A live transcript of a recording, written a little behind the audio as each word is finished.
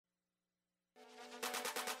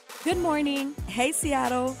Good morning. Hey,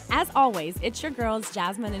 Seattle. As always, it's your girls,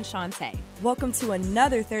 Jasmine and Shantae. Welcome to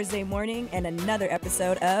another Thursday morning and another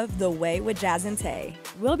episode of The Way with Jazz and Tae.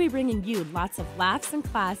 We'll be bringing you lots of laughs and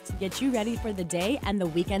class to get you ready for the day and the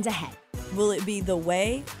weekend ahead. Will it be the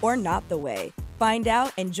way or not the way? Find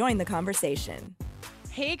out and join the conversation.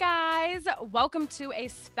 Hey guys, welcome to a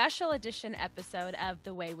special edition episode of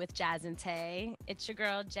The Way with Jazz and Tae. It's your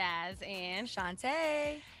girl, Jazz and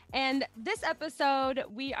Shantae. And this episode,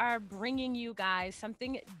 we are bringing you guys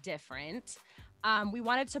something different. We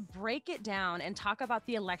wanted to break it down and talk about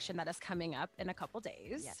the election that is coming up in a couple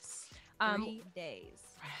days. Yes. 3 days.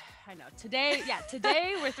 I know.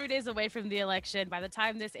 Today we're 3 days away from the election. By the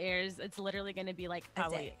time this airs, it's literally going to be like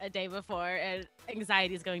probably a day before, and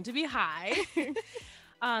anxiety is going to be high.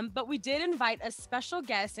 But we did invite a special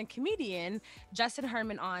guest and comedian, Justin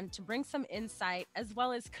Herman, on to bring some insight as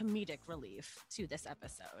well as comedic relief to this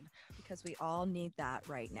episode. Because we all need that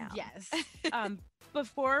right now. Yes.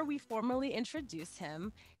 Before we formally introduce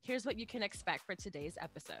him, here's what you can expect for today's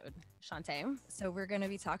episode. Shantae? So we're going to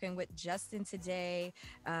be talking with Justin today.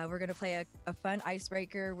 We're going to play a fun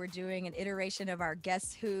icebreaker. We're doing an iteration of our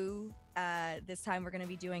Guess Who. This time we're going to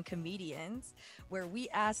be doing comedians, where we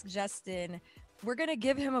ask Justin... We're going to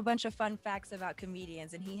give him a bunch of fun facts about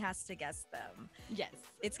comedians, and he has to guess them. Yes.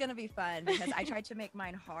 It's going to be fun because I tried to make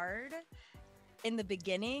mine hard in the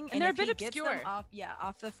beginning. And they're a if bit he gets obscure. them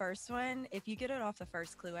off the first one, if you get it off the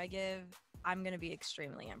first clue I give, I'm going to be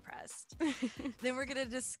extremely impressed. Then we're going to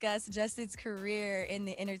discuss Justin's career in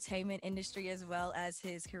the entertainment industry as well as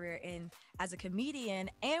his career as a comedian.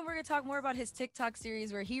 And we're going to talk more about his TikTok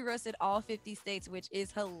series where he roasted all 50 states, which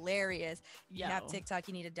is hilarious. If you have TikTok,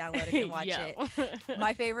 you need to download it and watch it.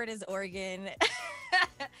 My favorite is Oregon.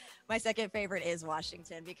 My second favorite is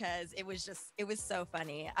Washington because it was so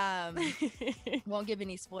funny. Won't give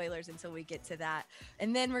any spoilers until we get to that.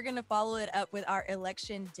 And then we're going to follow it up with our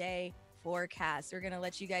election day forecast. We're going to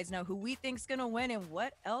let you guys know who we think's going to win and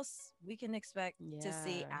what else we can expect to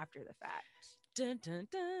see after the fact. Dun, dun,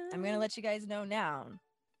 dun. I'm going to let you guys know now.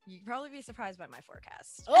 You'd probably be surprised by my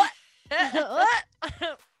forecast.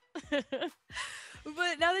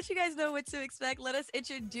 But now that you guys know what to expect, let us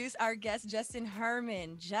introduce our guest, Justin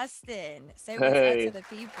Herman. Justin, say what's up to the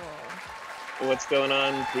people. What's going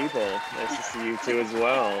on, people? Nice to see you too as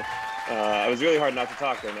well. It was really hard not to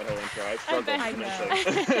talk during that whole intro. I struggled.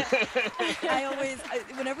 I always,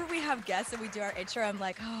 whenever we have guests and we do our intro, I'm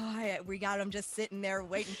like, we got them just sitting there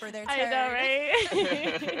waiting for their turn. I know,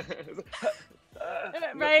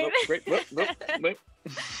 right? Right.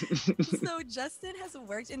 So Justin has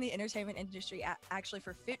worked in the entertainment industry actually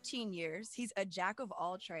for 15 years. He's a jack of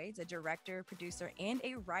all trades, a director, producer, and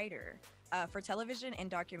a writer for television and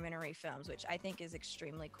documentary films, which I think is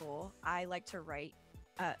extremely cool. I like to write.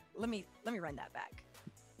 Let me run that back.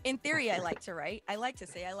 In theory, I like to write. I like to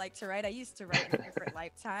say I like to write. I used to write in a different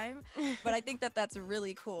lifetime, but I think that that's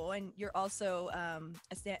really cool. And you're also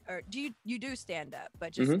you do stand up,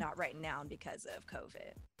 but just not right now because of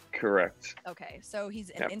COVID. Correct. Okay, so he's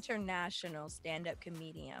an international stand-up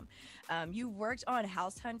comedian. You worked on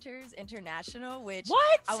House Hunters International, which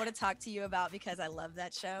I want to talk to you about because I love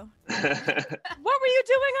that show. What were you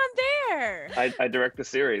doing on there? I direct the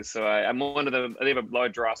series, so I'm one of them. They have a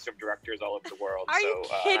large roster of directors all over the world. Are you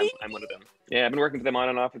kidding? I'm one of them. Yeah, I've been working with them on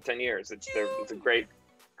and off for 10 years. It's a great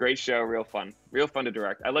show, real fun to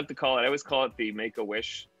direct. I always call it the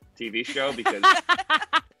Make-A-Wish TV show because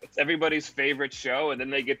it's everybody's favorite show, and then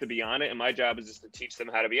they get to be on it, and my job is just to teach them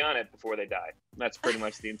how to be on it before they die. That's pretty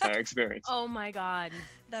much the entire experience. Oh my God.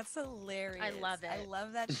 That's hilarious. I love it. I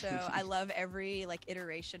love that show. I love every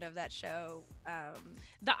iteration of that show.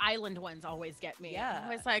 The island ones always get me. Yeah.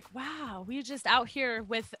 I was like, wow, we're just out here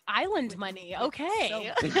with island money.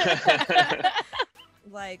 Okay.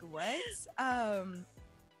 Like what?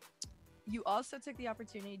 You also took the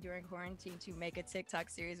opportunity during quarantine to make a TikTok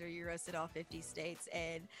series where you roasted all 50 states.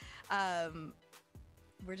 And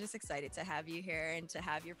we're just excited to have you here and to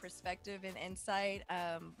have your perspective and insight.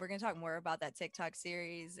 We're going to talk more about that TikTok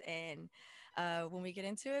series and when we get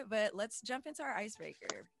into it. But let's jump into our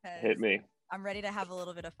icebreaker. Hit me. I'm ready to have a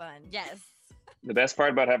little bit of fun. Yes. The best part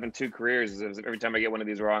about having two careers is every time I get one of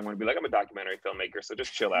these wrong, I'm going to be like, I'm a dodocumentary filmmaker, so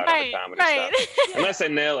just chill out on the comedy stuff. Unless I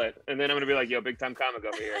nail it. And then I'm going to be like, yo, big time comic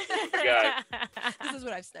over here. This is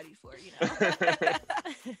what I've studied for, you know.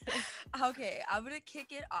 Okay, I'm going to kick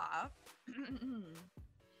it off.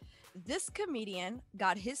 This comedian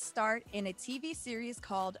got his start in a TV series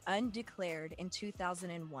called Undeclared in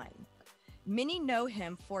 2001. Many know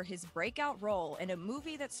him for his breakout role in a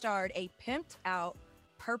movie that starred a pimped out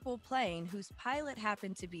purple plane whose pilot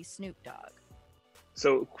happened to be Snoop Dogg.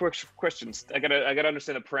 So, quick questions. I gotta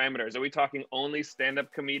understand the parameters. Are we talking only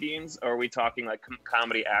stand-up comedians, or are we talking like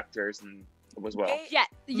comedy actors and as well? Yeah,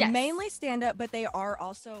 yes. Mainly stand-up, but they are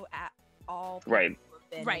also at all people Right. who have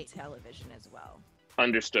been Right. in television as well.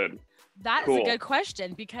 Understood. That is Cool. a good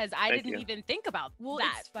question because I Thank didn't you. even think about Well,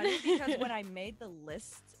 that. it's funny because when I made the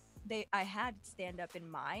list, I had stand-up in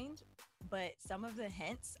mind, but some of the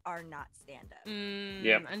hints are not stand-up.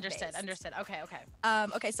 Yep. Understood. Based. Okay.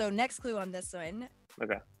 Okay, so next clue on this one.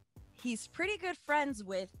 Okay. He's pretty good friends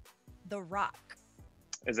with The Rock.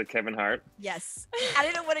 Is it Kevin Hart? Yes. I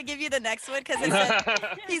didn't want to give you the next one because it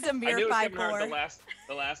said he's a I mere knew it was Kevin Hart, 5'4".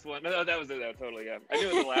 the last one. No, that was it. That totally, yeah. I knew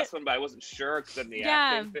it was the last one, but I wasn't sure because of the Yeah.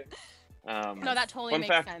 acting thing. No, that totally Fun makes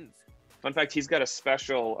fact, sense. Fun fact, he's got a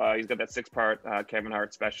special, he's got that 6-part Kevin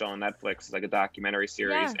Hart special on Netflix. It's like a documentary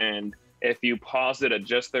series. Yeah. And if you pause it at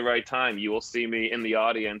just the right time, you will see me in the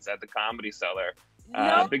audience at the Comedy Cellar.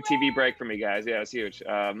 No Big TV break for me, guys. Yeah, it's huge.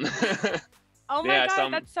 Oh my yeah,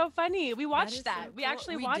 God, that's so funny. We That watched is that. so We cool.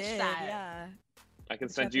 actually We watched did, that. Yeah. I can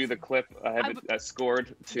Which send you the episode? clip. I have it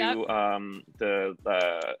scored to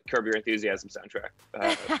the Curb Your Enthusiasm soundtrack.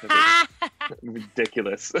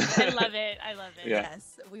 Ridiculous. I love it. Yeah.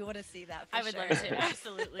 Yes, we want to see that. For I would sure. love to.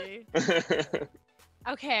 Absolutely.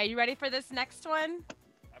 Okay, are you ready for this next one?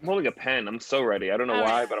 I'm holding a pen. I'm so ready. I don't know Oh.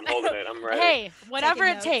 why, but I'm holding it. I'm ready. Hey, whatever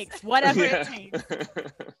it notes. takes. Whatever Yeah. it takes.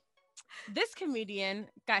 This comedian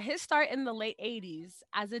got his start in the late 80s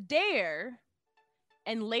as a dayer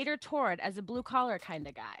and later toured as a blue collar kind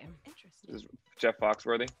of guy. Interesting. Is Jeff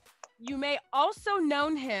Foxworthy? You may also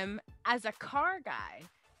known him as a car guy,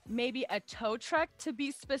 maybe a tow truck to be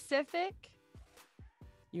specific.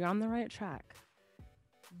 You're on the right track.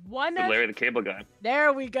 One The of Larry the Cable Guy.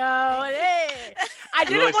 there we go. Hey, I There's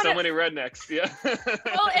didn't only want so to. many rednecks. Yeah.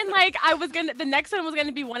 Well, and like the next one was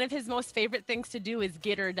gonna be one of his most favorite things to do is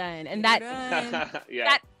get her done, and that Yeah.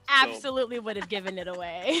 that absolutely would have given it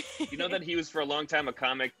away. You know that he was for a long time a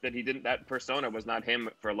comic that he didn't. That persona was not him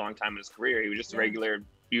for a long time in his career. He was just a regular.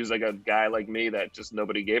 He was like a guy like me that just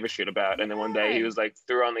nobody gave a shit about. And then one day he was like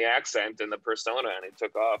threw on the accent and the persona and it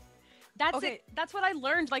took off. That's Okay. it. That's what I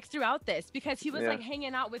learned like throughout this because he was Yeah. like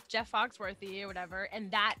hanging out with Jeff Foxworthy or whatever,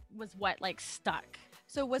 and that was what like stuck.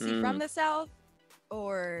 So was he from the South,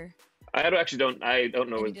 or? I don't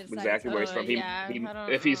know And he just exactly where he's from. yeah, I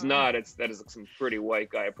don't If he's know. not, that is some pretty white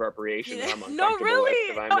guy appropriation. Yeah. That I'm No, uncomfortable really.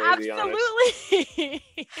 with, if I Oh, may be honest.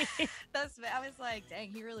 absolutely. I was like, dang,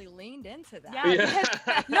 he really leaned into that.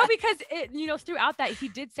 Yeah. Yeah. because throughout that he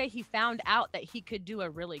did say he found out that he could do a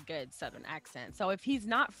really good Southern accent. So if he's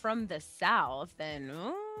not from the South, then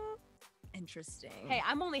Interesting. hey,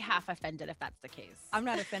 I'm only half offended if that's the case. I'm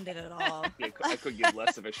not offended at all. Yeah, I could give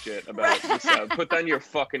less of a shit about this. Put down your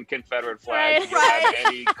fucking Confederate flag. Right. If you have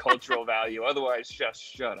any cultural value. Otherwise, just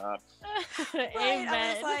shut up. Right, Amen.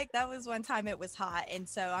 I was like, that was one time it was hot, and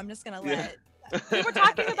so I'm just gonna let. We were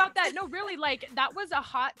talking about that. No, really, like that was a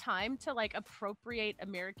hot time to like appropriate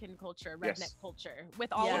American culture, redneck Yes. culture,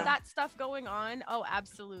 with all Yeah. of that stuff going on. Oh,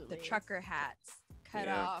 absolutely. The trucker hats cut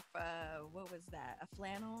Yeah. off. What was that? A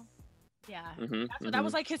flannel? Yeah. Mhm, That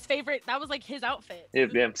was like his favorite. That was like his outfit. Yeah,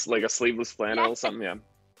 it's like a sleeveless flannel, Yeah. something. Yeah.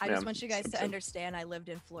 I Yeah, just want you guys to something. understand. I lived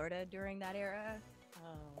in Florida during that era.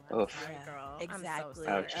 Oh, Oof. I'm sorry, Yeah, girl. exactly.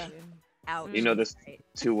 I'm Ouch. so sorry. Ouch. You know this Right.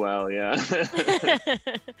 too well, yeah.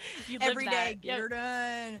 You lived Every day, that. get her Yep.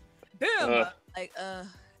 done. Boom. Like,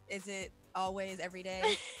 is it always every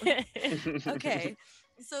day? Okay.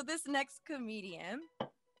 So this next comedian,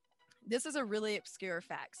 this is a really obscure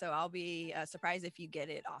fact, so I'll be surprised if you get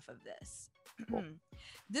it off of this. Cool.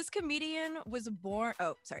 This comedian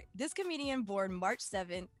born March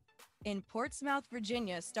 7th in Portsmouth,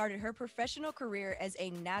 Virginia, started her professional career as a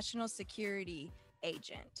national security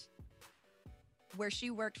agent, where she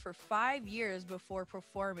worked for 5 years before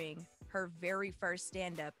performing her very first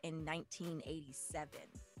stand-up in 1987.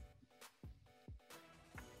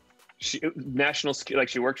 She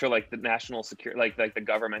worked for like the national security, like the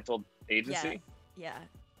governmental agency. Yeah.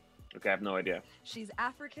 Okay, I have no idea. She's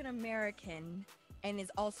African American and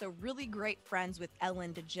is also really great friends with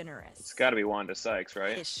Ellen DeGeneres. It's got to be Wanda Sykes,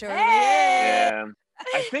 right? It sure Yeah.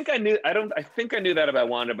 I think I knew that about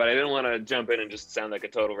Wanda, but I didn't want to jump in and just sound like a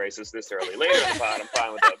total racist this early. Later in the pod, I'm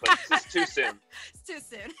fine with that, but it's just too soon. It's too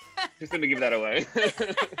soon. Too soon to give that away.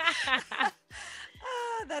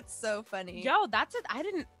 That's so so funny. Yo, that's it.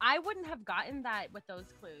 I wouldn't have gotten that with those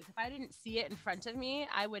clues. If I didn't see it in front of me,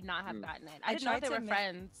 I would not have gotten it. I didn't know they were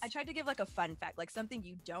friends. I tried to give like a fun fact, like something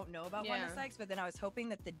you don't know about Wanda Sykes, but then I was hoping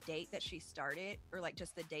that the date that she started, or like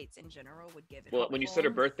just the dates in general, would give it. Well, when you said her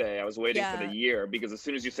birthday, I was waiting for the year, because as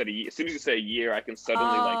soon as you said a year, I can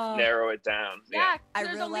suddenly like narrow it down. Yeah, I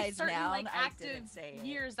realize certain, now like, I active didn't say it.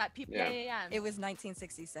 years that people. Yeah. It was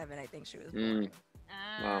 1967, I think she was born.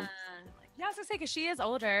 Wow. Yeah, I was gonna say, because she is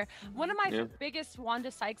older. One of my biggest Wanda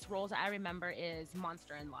Sykes roles I remember is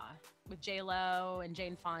Monster-in-Law with J-Lo and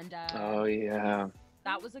Jane Fonda. Oh yeah.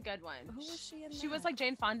 That was a good one. Who was she in? She was like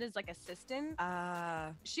Jane Fonda's like assistant.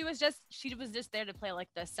 She was just there to play like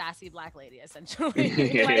the sassy black lady, essentially.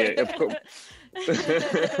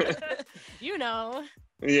 You know.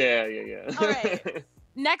 Yeah. All right.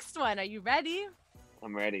 Next one. Are you ready?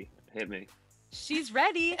 I'm ready. Hit me. She's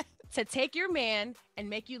ready to take your man and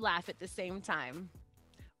make you laugh at the same time.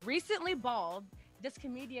 Recently bald, this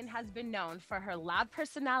comedian has been known for her loud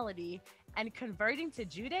personality and converting to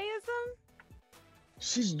Judaism.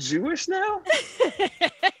 She's Jewish now?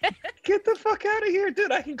 Get the fuck out of here,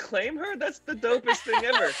 dude. I can claim her? That's the dopest thing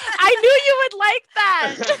ever. I knew you would like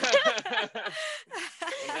that.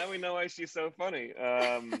 Well, now we know why she's so funny.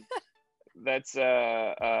 That's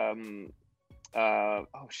oh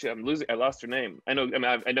shit, I lost her name. I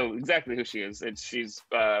know exactly who she is. She's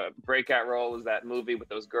breakout role was that movie with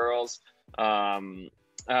those girls. Oh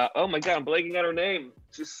my god, I'm blanking on her name.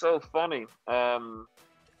 She's so funny.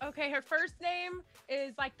 Okay, her first name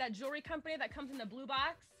is like that jewelry company that comes in the blue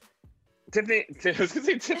box. Tiffany, I was gonna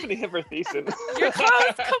say Tiffany Amber Thiessen. You're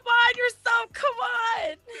close. Come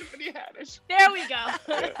on. Tiffany Haddish. There we go.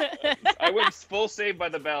 Yeah. I went full Saved by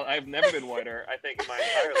the Bell. I've never been whiter, I think, in my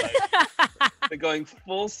entire life. They're going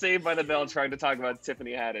full Saved by the Bell trying to talk about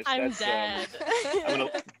Tiffany Haddish. I'm dead.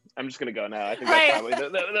 I'm just gonna go now. I think right. that's probably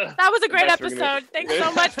that was a great episode. Thanks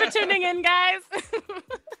so much for tuning in, guys.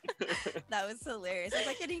 That was hilarious. I was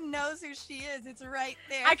like, and he knows who she is. It's right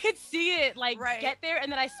there. I could see it get there,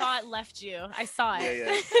 and then I saw it left you. I saw it.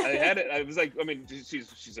 Yeah. I had it. I was like, I mean,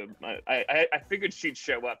 I figured she'd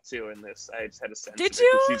show up too in this. I just had a sense. Did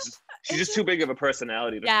you? She's just too big of a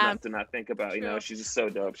personality to not think about. True. You know, she's just so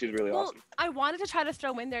dope. She's really awesome. I wanted to try to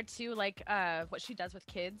throw in there too, like what she does with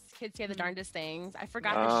kids. Kids say the darndest things. I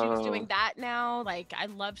forgot that she was doing that now. Like, I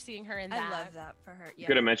love seeing her in that. I love that for her. Yeah. You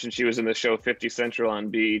could have mentioned she was in the show 50 Central on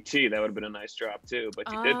BET. That would have been a nice drop too,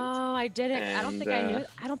 but you didn't. Oh, I didn't. And,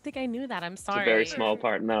 I don't think I knew that. I'm sorry. It's a very small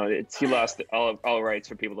part. No, he lost all rights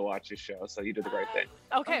for people to watch his show, so you did the right thing.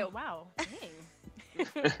 Okay. Wow. Dang.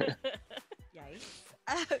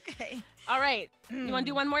 Yikes. Okay. All right. You want to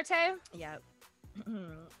do one more, Tay? Yeah.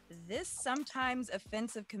 This sometimes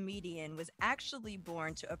offensive comedian was actually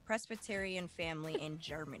born to a Presbyterian family in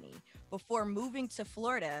Germany before moving to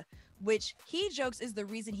Florida, which he jokes is the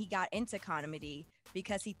reason he got into comedy,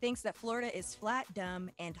 because he thinks that Florida is flat, dumb,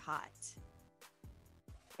 and hot.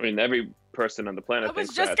 I mean, every person on the planet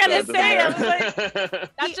thinks that. I was just gonna say, I was like,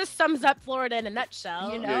 that just sums up Florida in a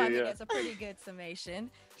nutshell. You know, I think it's a pretty good summation.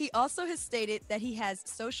 He also has stated that he has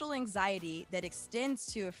social anxiety that extends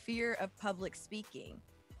to a fear of public speaking.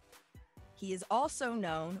 He is also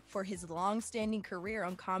known for his long-standing career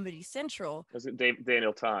on Comedy Central. Was it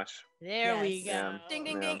Daniel Tosh? There we go. Yeah. Ding,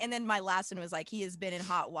 ding, ding. And then my last one was like, he has been in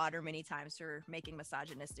hot water many times for making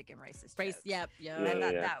misogynistic and racist jokes. Yep. And I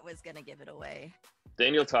thought that was going to give it away.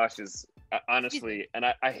 Daniel Tosh is honestly, and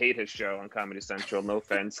I hate his show on Comedy Central. No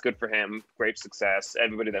offense. Good for him. Great success.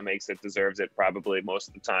 Everybody that makes it deserves it probably most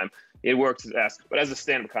of the time. It works his ass. But as a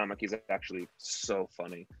stand-up comic, he's actually so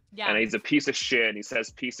funny. Yeah. And he's a piece of shit. And he says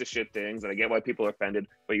piece of shit things. And I get why people are offended.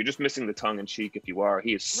 But you're just missing the tongue in cheek if you are.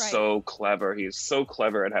 He is so clever. He is so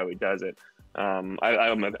clever at how he does it. I'm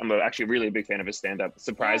actually really a big fan of his stand-up,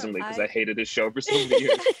 surprisingly, because I hated his show for so many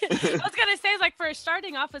years. I was gonna say, like, for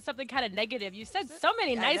starting off with something kind of negative, you said so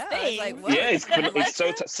many nice things. Like, he's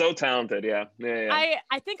so talented. Yeah.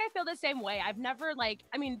 I think I feel the same way. I've never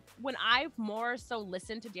when I more so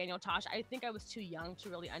listened to Daniel Tosh, I think I was too young to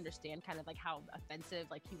really understand kind of like how offensive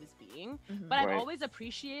like he was being. But I've always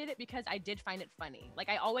appreciated it because I did find it funny. Like,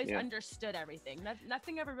 I always understood everything.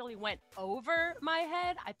 Nothing ever really went over my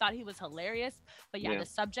head. I thought he was hilarious. But the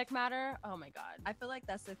subject matter, oh my god. I feel like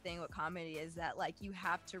that's the thing with comedy, is that like you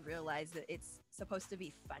have to realize that it's supposed to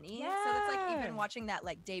be funny. Yeah. So it's like even watching that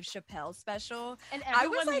like Dave Chappelle special, and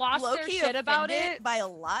everyone I was, like, lost their shit about it by a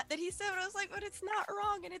lot that he said, but I was like, but it's not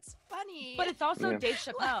wrong and it's funny. But it's also Dave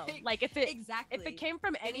Chappelle. like if it came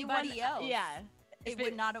from anybody else, it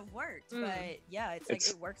would not have worked. But it's like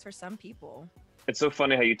it works for some people. It's so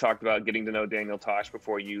funny how you talked about getting to know Daniel Tosh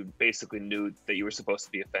before you basically knew that you were supposed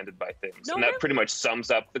to be offended by things. No, and that really? pretty much sums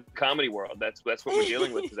up the comedy world. That's what we're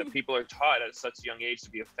dealing with, is that people are taught at such a young age to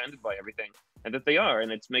be offended by everything, and that they are,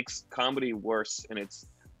 and it makes comedy worse, and it's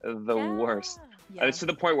the worst. Yeah. It's to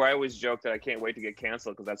the point where I always joke that I can't wait to get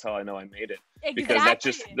canceled, because that's how I know I made it. Exactly. Because that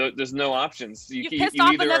just, there's no options. You pissed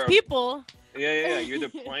off either enough are, people. Yeah. You're either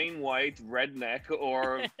plain white, redneck,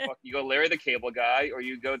 or you go Larry the Cable Guy, or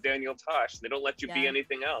you go Daniel Tosh. They don't let you be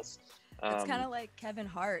anything else. It's kind of like Kevin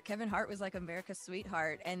Hart. Kevin Hart was like America's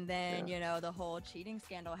sweetheart, and then you know the whole cheating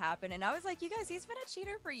scandal happened, and I was like, you guys, he's been a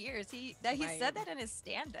cheater for years. He said that in his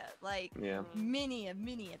stand-up, like many a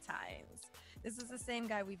times. This is the same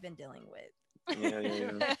guy we've been dealing with.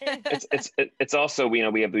 Yeah. It's also,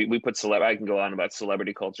 we put I can go on about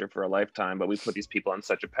celebrity culture for a lifetime, but we put these people on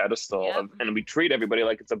such a pedestal, and we treat everybody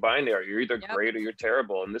like it's a binary. You're either great or you're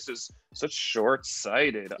terrible, and this is such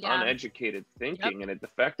short-sighted, uneducated thinking, and the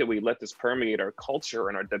fact that we let this permeate our culture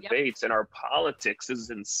and our debates and our politics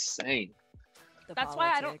is insane. That's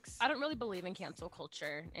why I don't really believe in cancel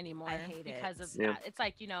culture anymore. I hate it because of that. It's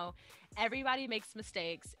like, everybody makes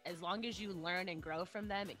mistakes. As long as you learn and grow from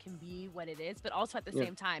them, it can be what it is. But also at the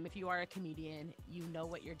same time, if you are a comedian, you know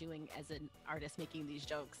what you're doing as an artist making these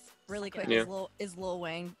jokes. Really quick, is Lil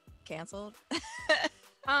Wayne canceled?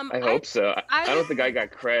 I hope so. I don't think I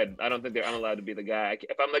got cred. I don't think I'm allowed to be the guy.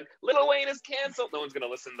 If I'm like, Lil Wayne is canceled, no one's gonna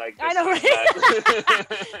listen like this. I know,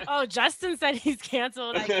 right? Oh, Justin said he's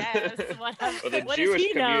canceled, I guess. Well, the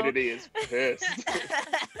Jewish community is pissed.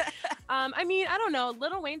 I mean, I don't know.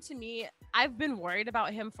 Lil Wayne, to me, I've been worried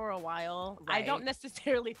about him for a while. Right. I don't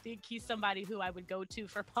necessarily think he's somebody who I would go to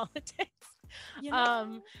for politics. Such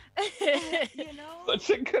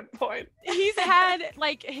a good point. He's had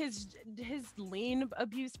like his lean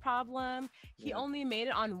abuse problem. He only made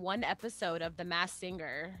it on one episode of The Masked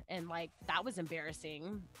Singer, and like that was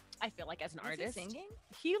embarrassing. I feel like as an artist, he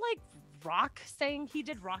he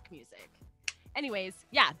did rock music. Anyways,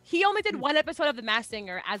 he only did one episode of The Masked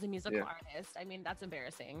Singer as a musical artist. I mean, that's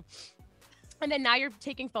embarrassing. And then now you're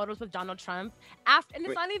taking photos with Donald Trump and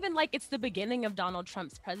it's not even like it's the beginning of Donald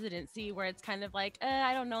Trump's presidency, where it's kind of like,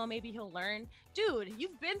 I don't know, maybe he'll learn. Dude,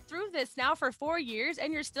 you've been through this now for 4 years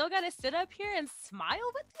and you're still gonna sit up here and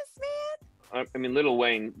smile with this man? I mean, Lil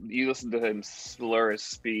Wayne, you listen to him slur his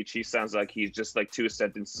speech, he sounds like he's just like 2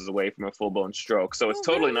 sentences away from a full-blown stroke. So it's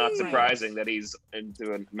totally not surprising that he's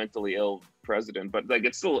into a mentally ill president, but like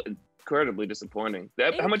it's still incredibly disappointing.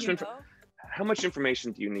 How much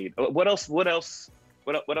information do you need? What else do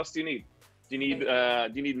you need? Do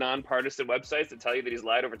you need nonpartisan websites that tell you that he's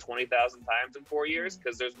lied over 20,000 times in 4 years?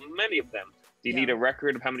 Because there's many of them. Do you need a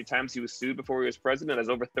record of how many times he was sued before he was president? That's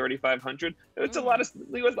over 3,500. It's a lot of.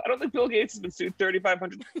 I don't think Bill Gates has been sued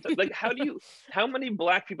 3,500. Like, how many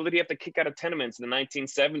black people did he have to kick out of tenements in the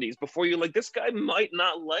 1970s before you're like, this guy might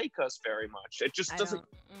not like us very much? It just doesn't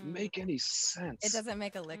make any sense. It doesn't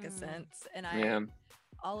make a lick of sense. And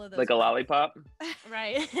all of those like a lollipop,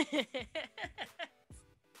 right?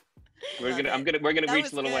 We're gonna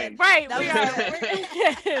reach Lil Wayne, right?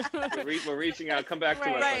 We're reaching out. Come back to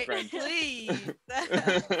us, my friend. Please.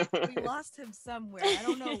 We lost him somewhere. I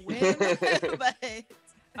don't know when, but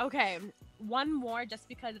okay. One more, just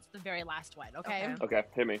because it's the very last one. Okay. Okay.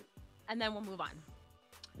 Hit me. And then we'll move on.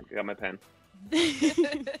 I got my pen.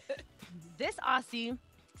 This Aussie,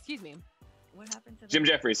 excuse me. What happened to Jim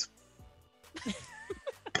Jeffries?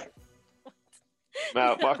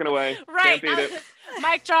 No, walking away. Right. Can't beat it.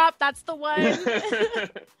 Mic drop. That's the one.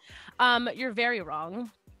 You're very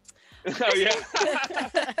wrong. Oh yeah.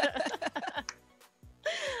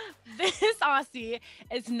 This Aussie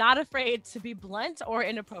is not afraid to be blunt or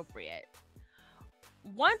inappropriate.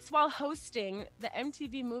 Once, while hosting the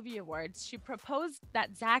MTV Movie Awards, she proposed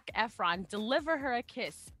that Zac Efron deliver her a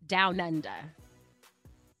kiss down under.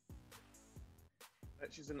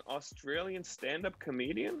 She's an Australian stand-up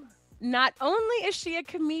comedian? Not only is she a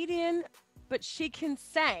comedian, but she can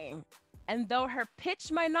sing. And though her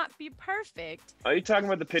pitch might not be perfect... Are you talking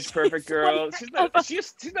about the Pitch Perfect girl? She's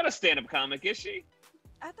not a stand-up comic, is she?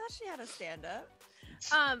 I thought she had a stand-up.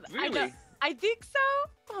 Really? I think so.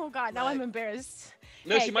 Oh, God, now I'm embarrassed.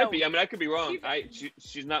 No, she might be. I mean, I could be wrong.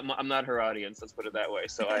 She's not. I'm not her audience. Let's put it that way.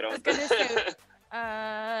 So I don't.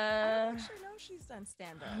 I actually know she's done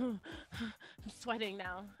stand-up. I'm sweating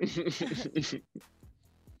now.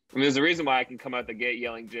 I mean, there's a reason why I can come out the gate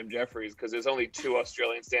yelling Jim Jeffries, because there's only 2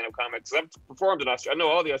 Australian stand-up comics. I've performed in Australia. I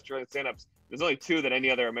know all the Australian stand-ups. There's only 2 that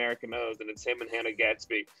any other American knows, and it's him and Hannah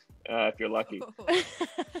Gadsby, if you're lucky.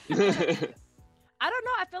 I don't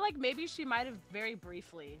know. I feel like maybe she might have very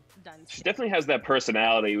briefly done. She definitely has that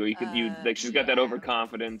personality where you like. She's got that yeah.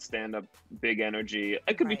 overconfident, stand-up, big energy.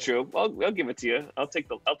 It could be Right. true. I'll give it to you. I'll take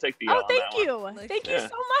the Oh, on thank that one. you. Like, Thank you yeah.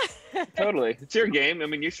 so much. Totally, it's your game. I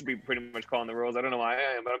mean, you should be pretty much calling the rules. I don't know why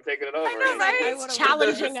I am, but I'm taking it over. I know, right? I It's wanna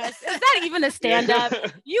challenging win us. Is that even a stand-up?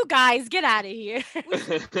 You guys, get out of here.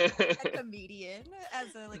 A comedian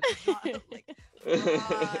as a broad.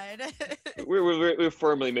 we're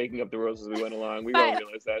firmly making up the rules as we went along. We all But-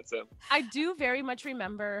 realize that. So I do very much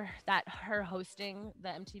remember that her hosting the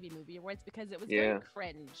MTV Movie Awards because it was Yeah. very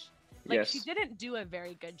cringe. Like yes, she didn't do a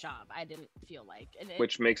very good job. I didn't feel like, and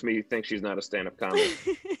which makes me think she's not a stand-up comic.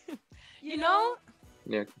 you know,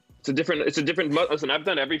 It's a different. Listen, I've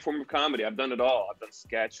done every form of comedy. I've done it all. I've done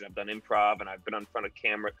sketch, and I've done improv, and I've been on front of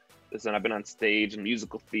camera. Listen, I've been on stage and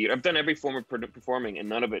musical theater. I've done every form of performing, and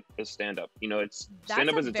none of it is stand-up. You know, it's that's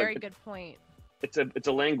stand-up a is very good point. it's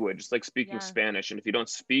a language. It's like speaking Yeah. Spanish, and if you don't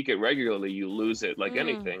speak it regularly, you lose it like Mm.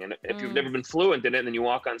 anything. And if you've Mm. never been fluent in it, and then you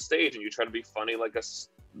walk on stage and you try to be funny like a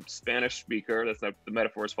Spanish speaker. That's not, the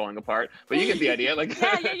metaphor is falling apart, but you get the idea. Like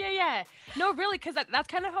yeah. No, really, because that's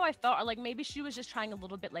kind of how I felt. Or like maybe she was just trying a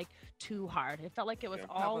little bit like too hard. It felt like it was Yeah.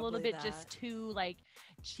 all a little Probably bit just that. too like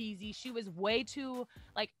cheesy. She was way too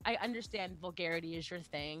like, I understand vulgarity is your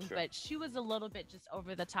thing, Sure. but she was a little bit just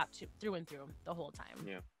over the top through and through the whole time.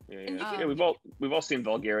 Yeah. And you can- Yeah, we've all seen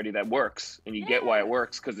vulgarity that works, and you get why it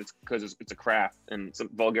works because it's a craft, and some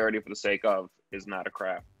vulgarity for the sake of is not a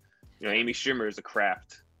craft. You know, Amy Schumer is a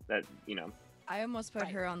craft that I almost put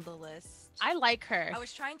Right. her on the list. I like her. I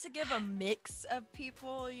was trying to give a mix of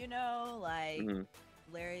people, like Mhm.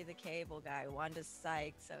 Larry the Cable Guy, Wanda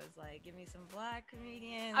Sykes. I was like, give me some black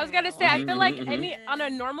comedians. I was gonna say, I feel like Mhm. on a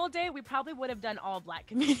normal day, we probably would have done all black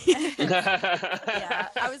comedians. Yeah,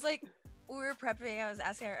 I was like, we were prepping. I was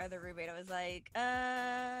asking our other roommate. I was like,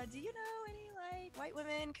 do you know any like white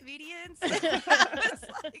women comedians? I was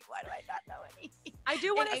like, why do I not know any? I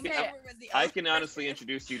do want to And Amy say, Schumer was the I only can honestly person.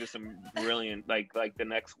 introduce you to some brilliant, like the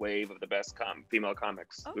next wave of the best female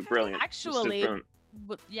comics. They're Okay, brilliant. actually, brilliant.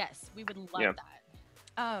 yes, we would love Yeah.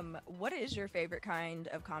 that. What is your favorite kind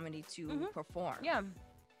of comedy to Mhm. perform? Yeah.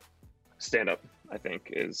 Stand up, I think,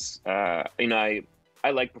 is I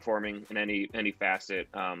like performing in any facet,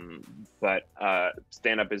 but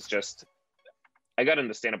stand up is just. I got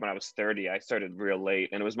into stand up when I was 30. I started real late,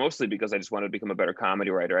 and it was mostly because I just wanted to become a better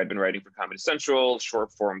comedy writer. I'd been writing for Comedy Central,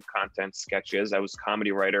 short form content sketches. I was a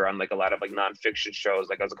comedy writer on like a lot of like nonfiction shows.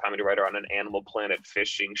 Like I was a comedy writer on an Animal Planet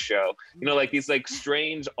fishing show. You know, like these like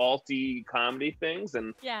strange alty comedy things.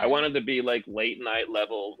 And Yeah. I wanted to be like late night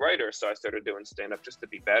level writer, so I started doing stand up just to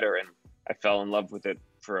be better. And I fell in love with it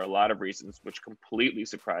for a lot of reasons, which completely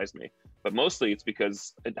surprised me. But mostly it's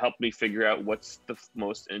because it helped me figure out what's the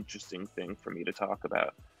most interesting thing for me to talk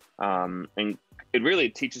about. And it really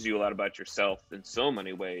teaches you a lot about yourself in so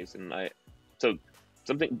many ways. And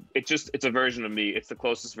it's a version of me. It's the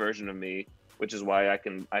closest version of me, which is why I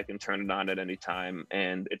can turn it on at any time.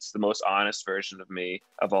 And it's the most honest version of me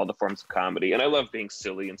of all the forms of comedy. And I love being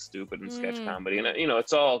silly and stupid and sketch comedy. And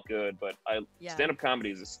it's all good, but Yeah. stand-up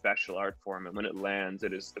comedy is a special art form. And when it lands,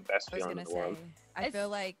 it is the best I was feeling in gonna the world. say, I It's- feel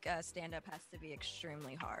like stand up has to be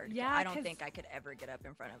extremely hard. Yeah, I don't 'cause- think I could ever get up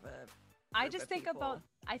in front of a. I group just of think people.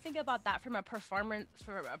 about that from a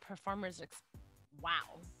performer's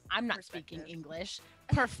wow. I'm not speaking Perspective. English.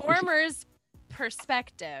 Performer's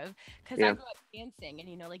perspective, because I Yeah. grew up dancing,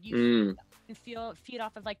 and like Mm. can feed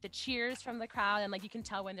off of like the cheers from the crowd, and like you can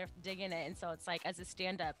tell when they're digging it. And so it's like, as a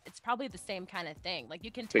stand-up, it's probably the same kind of thing. Like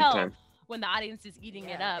you can Big tell time. when the audience is eating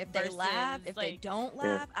it Yeah, up. if they laugh, versus, if they like, don't Yeah.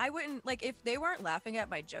 laugh, I wouldn't like if they weren't laughing at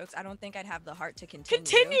my jokes. I don't think I'd have the heart to continue.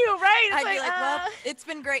 right? It's I'd be like, well, it's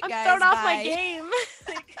been great, I'm guys. thrown off my bye." game.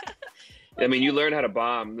 I mean, you learn how to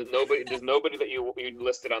bomb. There's nobody that you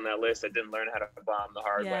listed on that list that didn't learn how to bomb the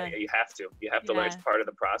hard way. You have to learn. It's Yeah. part of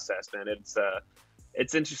the process, man.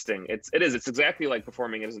 It's interesting. It's exactly like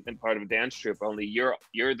performing as in part of a dance troupe. Only you're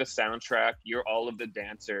the soundtrack. You're all of the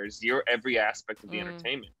dancers. You're every aspect of the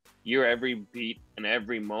entertainment. You're every beat and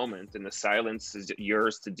every moment, and the silence is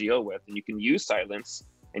yours to deal with. And you can use silence,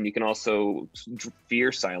 and you can also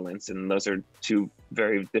fear silence, and those are two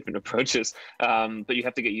very different approaches. But you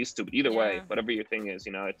have to get used to it either way. Yeah. Whatever your thing is,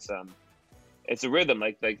 it's a rhythm.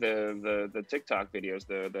 Like the TikTok videos,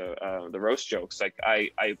 the roast jokes. Like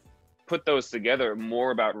I put those together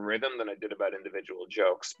more about rhythm than I did about individual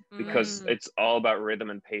jokes, because it's all about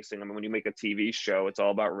rhythm and pacing. I mean, when you make a TV show, it's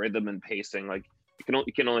all about rhythm and pacing. Like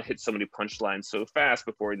you can only hit so many punchlines so fast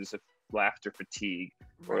before laughter fatigue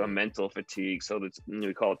or a Right. mental fatigue. So that's,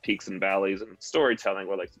 we call it peaks and valleys and storytelling,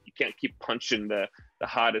 where like you can't keep punching the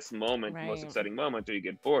hottest moment, the most Right. exciting moment, or you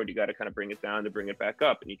get bored. You got to kind of bring it down to bring it back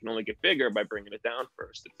up, and you can only get bigger by bringing it down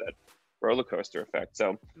first. It's that roller coaster effect.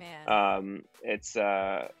 So Man. it's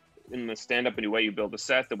in the stand-up, in the way you build a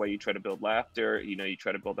set, the way you try to build laughter, you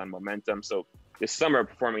try to build on momentum. So this summer,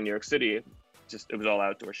 performing in New York City, it was all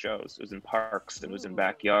outdoor shows. It was in parks, and it was in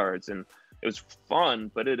backyards, and it was fun.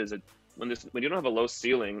 But it is when you don't have a low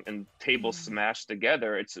ceiling and tables smashed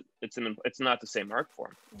together, it's not the same art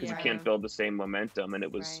form, because you can't build the same momentum. And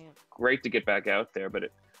it was great to get back out there, but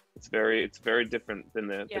it's very different than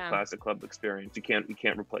the classic club experience. You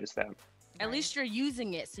can't replace that. At least you're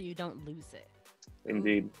using it so you don't lose it.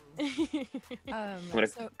 Indeed. I'm gonna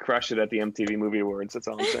crush it at the MTV Movie Awards. That's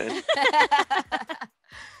all I'm saying.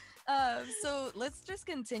 So let's just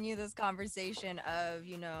continue this conversation of,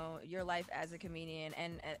 your life as a comedian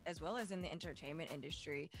and as well as in the entertainment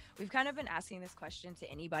industry. We've kind of been asking this question to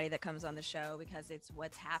anybody that comes on the show because it's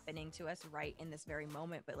what's happening to us right in this very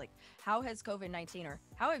moment. But like, how has COVID-19, or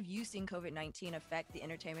how have you seen COVID-19 affect the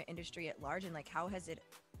entertainment industry at large? And like, how has it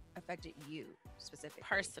affected you specifically?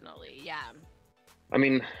 Personally, yeah. I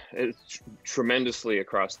mean, it's tremendously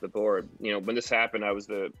across the board. When this happened, I was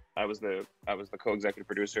the co-executive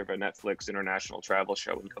producer of a Netflix international travel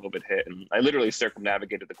show when COVID hit, and I literally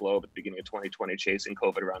circumnavigated the globe at the beginning of 2020, chasing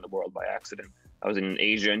COVID around the world by accident. I was in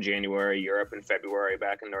Asia in January, Europe in February,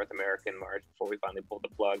 back in North America in March before we finally pulled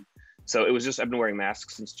the plug. So it was just, I've been wearing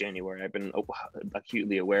masks since January. I've been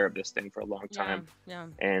acutely aware of this thing for a long time. Yeah.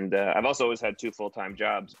 And I've also always had 2 full-time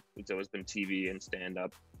jobs. It's always been TV and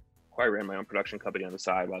stand-up. I ran my own production company on the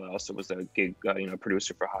side while I also was a gig,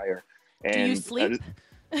 producer for hire. And, do you sleep?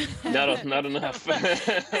 Not enough.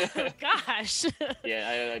 Gosh.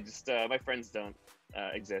 Yeah, I just my friends don't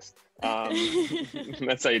exist.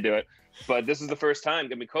 That's how you do it. But this is the first time.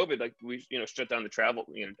 I mean, COVID, like we, shut down the travel.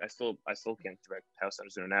 I still can't direct House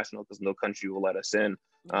Hunters International because no country will let us in.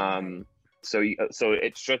 So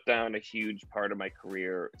it shut down a huge part of my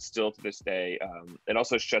career, still to this day. It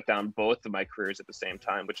also shut down both of my careers at the same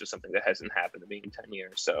time, which is something that hasn't happened to me in 10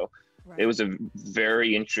 years. So it was a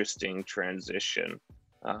very interesting transition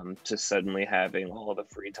to suddenly having all the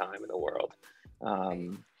free time in the world.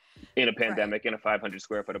 In a pandemic, in a 500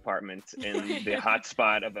 square foot apartment, in the hot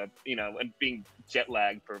spot of and being jet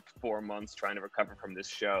lagged for 4 months trying to recover from this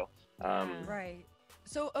show. Right.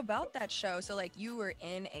 So about that show, so like you were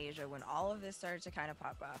in Asia when all of this started to kind of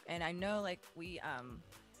pop up, and I know like we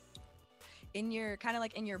in your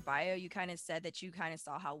bio, you kind of said that you kind of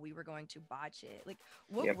saw how we were going to botch it. Like,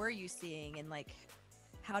 what were you seeing, and like,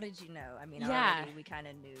 how did you know? I mean, already we kind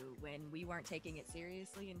of knew when we weren't taking it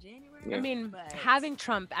seriously in January. I mean, having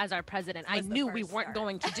Trump as our president, I knew we weren't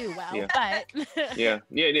going to do well. But yeah.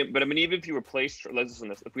 But I mean, even if you replaced,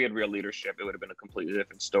 listen, if we had real leadership, it would have been a completely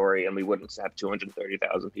different story, and we wouldn't have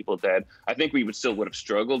 230,000 people dead. I think we would have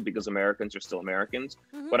struggled because Americans are still Americans.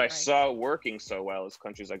 What I saw working so well is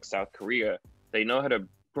countries like South Korea. They know how to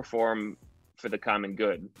perform for the common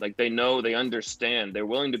good. Like they understand, they're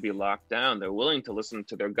willing to be locked down. They're willing to listen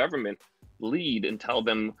to their government lead and tell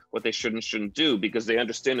them what they should and shouldn't do, because they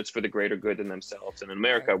understand it's for the greater good than themselves. And in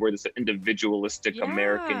America, we're this individualistic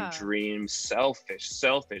American dream, selfish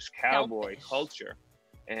cowboy culture.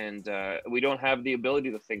 And we don't have the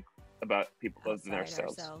ability to think about people other than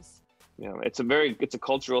ourselves. It's a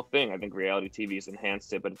cultural thing. I think reality TV has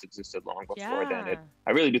enhanced it, but it's existed long before then.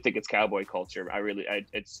 I really do think it's cowboy culture.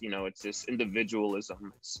 It's this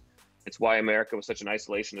individualism. It's why America was such an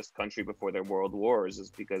isolationist country before their world wars,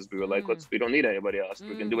 is because we were like, we don't need anybody else.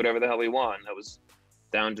 We can do whatever the hell we want. That was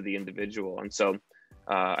down to the individual. And so,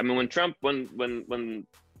 I mean, when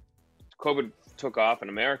COVID took off in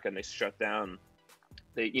America and they shut down,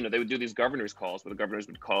 they would do these governors' calls where the governors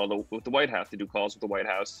would call with the White House. They do calls with the White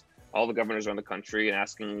House, all the governors around the country, and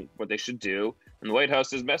asking what they should do. And the White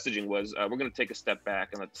House's messaging was, we're going to take a step back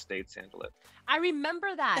and let the states handle it. I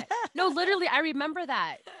remember that. No, literally, I remember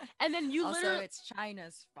that. And then you also, it's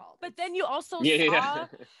China's fault. But then you also saw,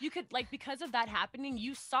 you could, like, because of that happening,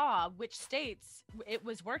 you saw which states it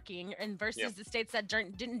was working and versus the states that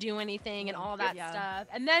didn't do anything and all that stuff.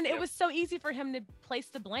 And then it was so easy for him to place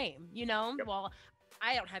the blame, Well,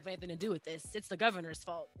 I don't have anything to do with this. It's the governor's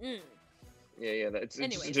fault.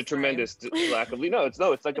 It's a tremendous lack of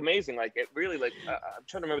it's like amazing. Like it really, like I'm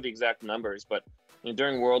trying to remember the exact numbers, but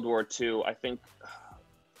during World War II, I think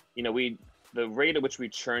the rate at which we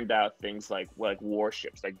churned out things like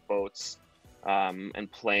warships, like boats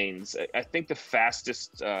and planes. I think the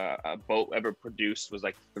fastest boat ever produced was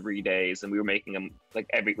like 3 days, and we were making them like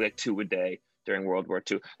 2 a day. during World War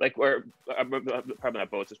II. Like, or probably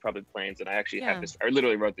not boats, it's probably planes. And I actually Yeah. had this, I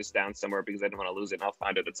literally wrote this down somewhere because I didn't want to lose it. And I'll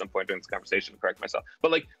find it at some point during this conversation to correct myself.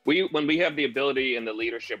 But like, when we have the ability and the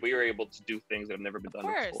leadership, we are able to do things that have never been Of done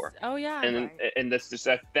course. before. Oh yeah. And Right. and that's just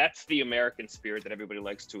that's the American spirit that everybody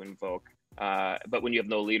likes to invoke. But when you have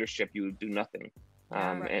no leadership, you do nothing.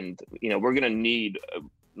 Yeah, right. And we're gonna need.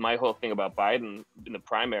 My whole thing about Biden in the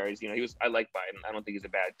primaries, I like Biden. I don't think he's a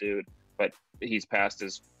bad dude, but he's past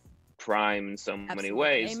his prime in so many Absolutely.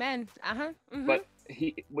 ways. Amen. But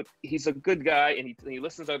he's a good guy, and he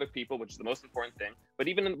listens to other people, which is the most important thing. But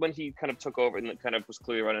even when he kind of took over and kind of was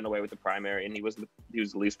clearly running away with the primary, and he was the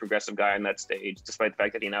least progressive guy on that stage, despite the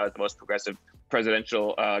fact that he now has the most progressive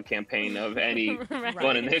presidential campaign of any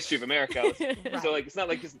one in the history of America. Right. So like, it's not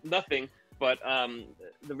like it's nothing. But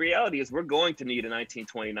the reality is, we're going to need a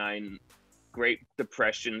 1929 Great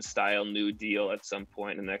Depression style New Deal at some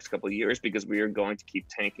point in the next couple of years, because we are going to keep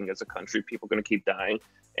tanking as a country. People are going to keep dying,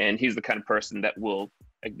 and he's the kind of person that will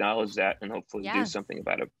acknowledge that and hopefully do something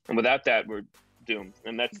about it. And without that, we're doomed.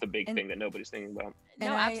 And that's the big thing that nobody's thinking about. And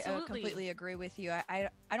No, I absolutely. completely agree with you. I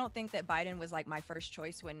don't think that Biden was like my first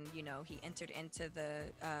choice when he entered into the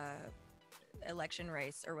election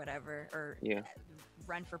race or whatever, or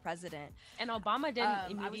run for president. And Obama didn't I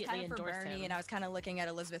was immediately kind of for endorse Bernie, him. and I was kind of looking at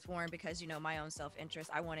Elizabeth Warren because my own self-interest.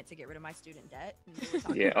 I wanted to get rid of my student debt. And we were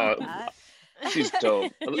talking about that. She's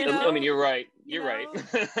dope. I mean, you're right. You're right.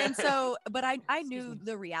 And so, but I knew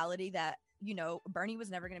the reality that Bernie was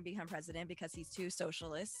never going to become president because he's too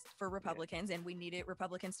socialist for Republicans, and we needed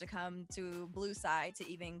Republicans to come to blue side to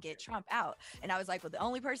even get Trump out. And I was like, well, the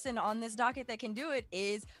only person on this docket that can do it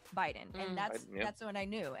is Biden, and that's what I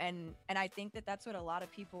knew. And I think that that's what a lot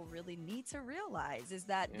of people really need to realize is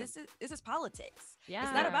that this is politics. Yeah.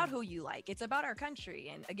 It's not about who you like; it's about our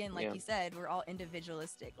country. And again, like you said, we're all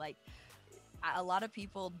individualistic. Like, a lot of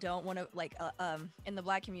people don't want to in the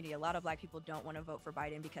Black community, a lot of Black people don't want to vote for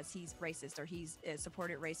Biden because he's racist or he's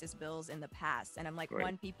supported racist bills in the past. And I'm like,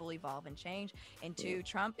 one, people evolve and change, and two,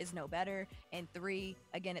 Trump is no better, and three,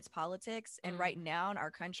 again, it's politics. And right now,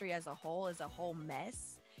 our country as a whole is a whole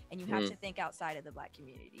mess. And you have to think outside of the Black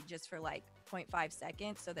community just for like 0.5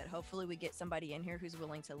 seconds, so that hopefully we get somebody in here who's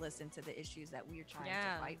willing to listen to the issues that we're trying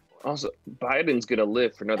to fight for. Also, Biden's going to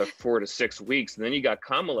live for another 4 to 6 weeks. And then you got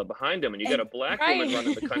Kamala behind him, and you got a Black woman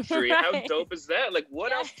running the country. How dope is that? Like,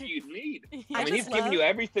 what else do you need? I mean, he's giving you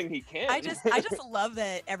everything he can. I just love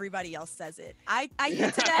that everybody else says it. I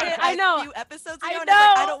hinted at it I know. a few episodes ago. I And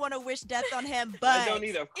know. I don't want to wish death on him, but I don't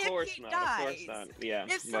either. Of course if he not. dies, Of course not. Yeah.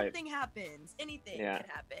 if something happens, anything could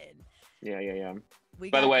happen. Yeah. We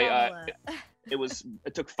By the way, Kamala.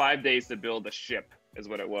 it took 5 days to build a ship, is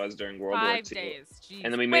what it was during World War II. 5 days. Jeez.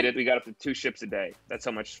 And then we got up to 2 ships a day. That's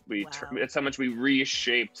how much that's how much we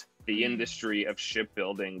reshaped the industry of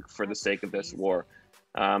shipbuilding for the sake of this war.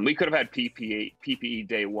 We could have had PPE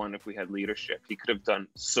day one if we had leadership. He could have done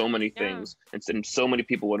so many things, and so many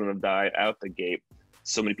people wouldn't have died out the gate.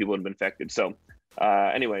 So many people would have been infected. So,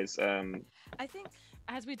 anyways, I think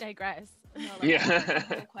as we digress. No, the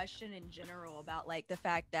whole question in general about like the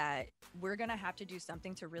fact that we're gonna have to do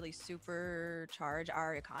something to really supercharge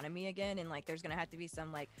our economy again, and like there's gonna have to be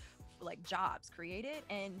some like jobs created,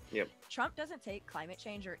 and Trump doesn't take climate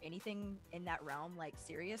change or anything in that realm like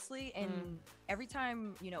seriously, and every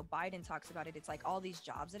time Biden talks about it, it's like all these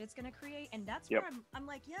jobs that it's gonna create, and that's where I'm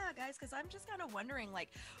like, yeah, guys, because I'm just kind of wondering like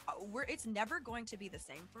it's never going to be the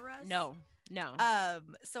same for us. No.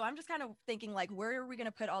 So I'm just kind of thinking like, where are we going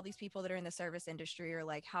to put all these people that are in the service industry, or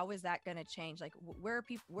like, how is that going to change? Like, where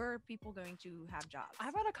are people going to have jobs?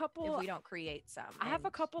 I've got a couple. If we don't create some, I have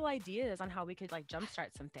a couple ideas on how we could like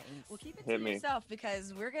jumpstart some things. Well, keep it to yourself,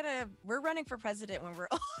 because we're running for president when we're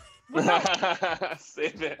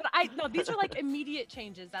Save it. But these are like immediate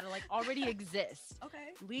changes that are like already exist. Okay.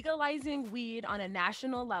 Legalizing weed on a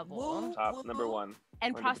national level. Top number one.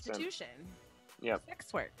 And 100%. Prostitution. Yep.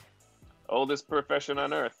 Sex work. Oldest profession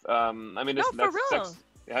on earth. I mean, that's for real. sex,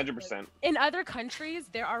 100%. In other countries,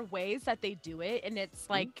 there are ways that they do it, and it's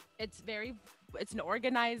like it's an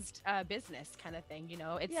organized business kind of thing,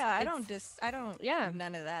 I don't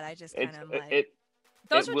none of that. I just kind of like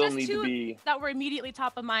those it are will just need two to be that were immediately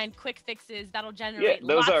top of mind, quick fixes that'll generate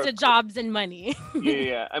those lots of jobs and money.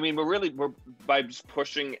 yeah. I mean, we're by just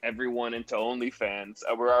pushing everyone into OnlyFans,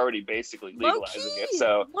 we're already basically legalizing it.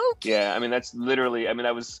 So yeah, I mean, that's literally, I mean,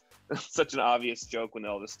 that was such an obvious joke when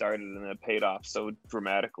all this started, and it paid off so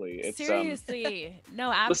dramatically. It's seriously,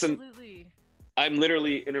 no, absolutely. Listen, I'm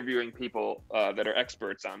literally interviewing people that are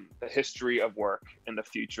experts on the history of work and the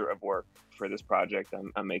future of work for this project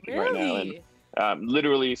I'm making right now. And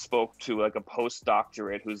literally spoke to like a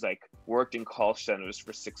postdoctorate who's like worked in call centers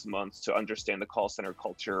for 6 months to understand the call center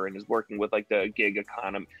culture and is working with like the gig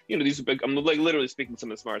economy. You know, these are big, I'm like literally speaking to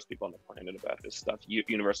some of the smartest people on the planet about this stuff,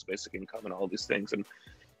 universal basic income and all these things. And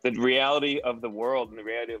the reality of the world and the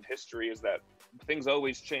reality of history is that things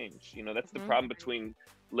always change. You know, that's the problem between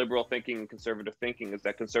liberal thinking and conservative thinking, is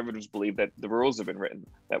that conservatives believe that the rules have been written,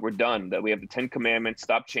 that we're done, that we have the 10 commandments,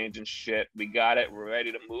 stop changing shit, we got it, we're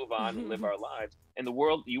ready to move on and live our lives. In the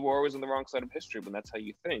world, you were always on the wrong side of history when that's how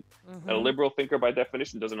you think. A liberal thinker by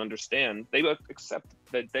definition doesn't understand. They accept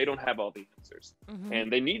that they don't have all the answers.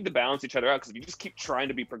 And they need to balance each other out, because if you just keep trying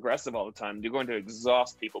to be progressive all the time, you're going to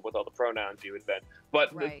exhaust people with all the pronouns you invent.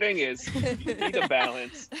 But the thing is, you need a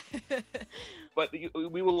balance. But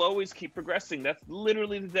we will always keep progressing. That's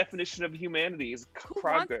literally the definition of humanity, is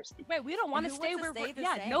progress. Wait, we don't want to stay where we're.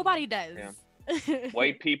 Yeah, same? nobody does. Yeah.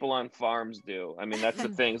 White people on farms do. I mean, that's the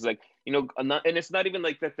thing. It's like, you know, and it's not even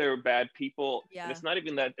like that they're bad people. Yeah. And it's not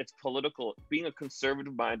even that it's political. Being a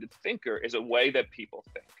conservative-minded thinker is a way that people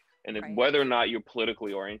think. And whether or not you're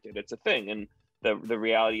politically oriented, it's a thing. And the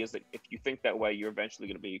reality is that if you think that way, you're eventually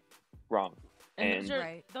going to be wrong. And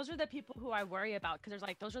those are the people who I worry about, because there's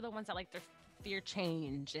like, those are the ones that like their fear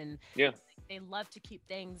change, and they love to keep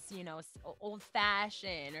things, you know, old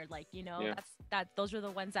fashioned, or like, you know, those are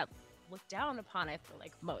the ones that look down upon, I feel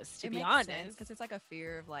like, most, to be honest, because it's like a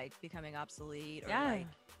fear of like becoming obsolete, or like,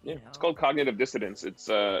 you know. It's called cognitive dissonance. It's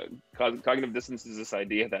cognitive dissonance is this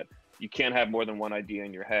idea that you can't have more than one idea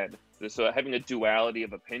in your head. So having a duality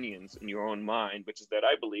of opinions in your own mind, which is that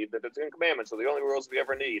I believe that the 10 Commandments are the only rules we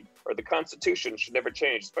ever need, or the Constitution should never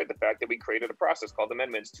change, despite the fact that we created a process called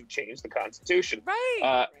amendments to change the Constitution.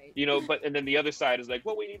 You know, and then the other side is like,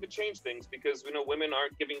 well, we need to change things because, you know, women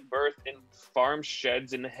aren't giving birth in farm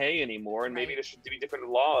sheds in hay anymore, and maybe there should be different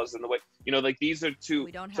laws in the way, you know, like these are two.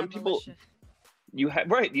 We don't have some people. Militia.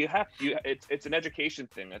 It's an education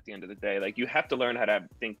thing at the end of the day. Like, you have to learn how to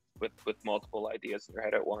think with multiple ideas in their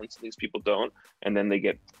head at once. These people don't, and then they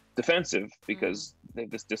get defensive because they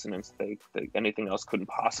have this dissonance. They anything else couldn't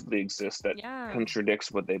possibly exist that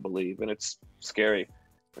contradicts what they believe, and it's scary.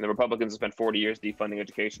 And the Republicans have spent 40 years defunding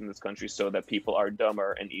education in this country so that people are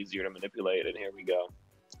dumber and easier to manipulate, and here we go.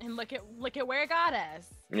 And look at where it got us.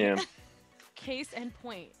 Yeah. Case in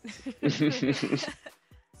point.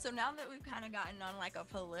 So now that we've kind of gotten on like a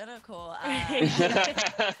political tangent,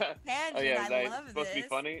 I love this. Supposed to be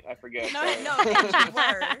funny? I forget. No, you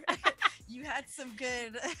were. You had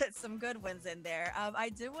some good ones in there. I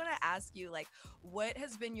did want to ask you, like, what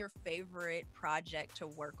has been your favorite project to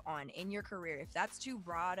work on in your career? If that's too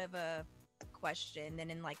broad of a question, then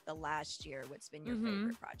in like the last year, what's been your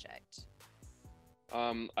favorite project?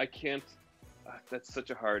 I can't. That's such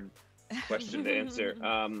a hard question to answer.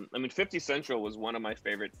 I mean, 50 Central was one of my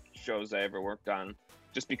favorite shows I ever worked on,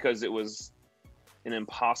 just because it was an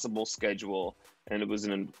impossible schedule, and it was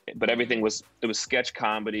but everything was, it was sketch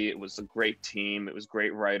comedy. It was a great team. It was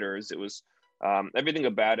great writers. It was everything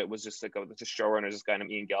about it was just like the showrunner, this guy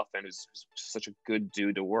named Ian Gelfand, who's such a good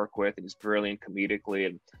dude to work with, and he's brilliant comedically,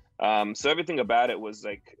 and so everything about it was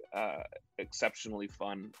like exceptionally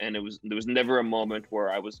fun. And there was never a moment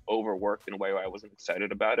where I was overworked in a way where I wasn't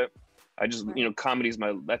excited about it. I just, you know, comedy is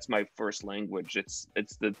that's my first language. It's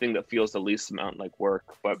the thing that feels the least amount like work.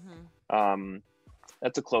 But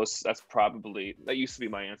that's probably, that used to be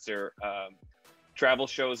my answer. Travel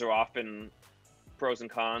shows are often pros and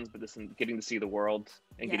cons, but getting to see the world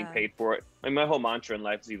and getting paid for it. I mean, my whole mantra in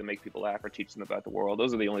life is either make people laugh or teach them about the world.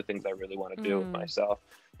 Those are the only things I really want to do with myself.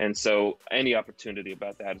 And so any opportunity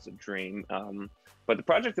about that is a dream. But the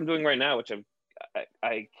project I'm doing right now, which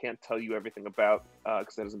I can't tell you everything about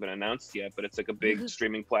because it hasn't been announced yet, but it's like a big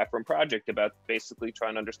streaming platform project about basically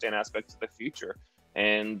trying to understand aspects of the future.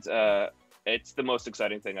 And it's the most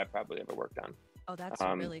exciting thing I've probably ever worked on. Oh, that's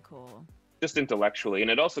really cool. Just intellectually. And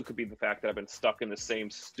it also could be the fact that I've been stuck in the same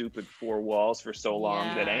stupid four walls for so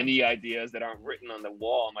long that any ideas that aren't written on the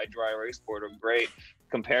wall on my dry erase board are great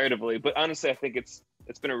comparatively. But honestly, I think it's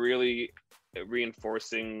been a really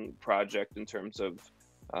reinforcing project in terms of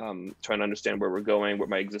trying to understand where we're going, what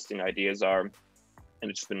my existing ideas are. And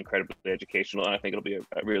it's just been incredibly educational. And I think it'll be a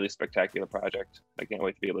really spectacular project. I can't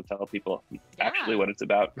wait to be able to tell people actually what it's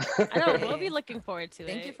about. I know, we'll be looking forward to it.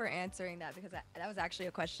 Thank you for answering that, because that was actually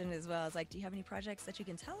a question as well. I was like, do you have any projects that you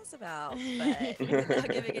can tell us about? But without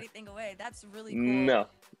giving anything away. That's really cool. No.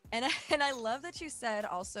 And I love that you said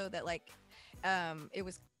also that, like, it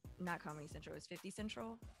was not Comedy Central, it was 50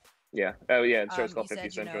 Central. Yeah. Oh, yeah. The show's called 50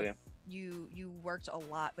 Central, you worked a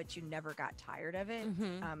lot, but you never got tired of it.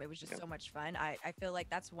 It was just so much fun. I feel like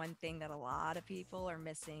that's one thing that a lot of people are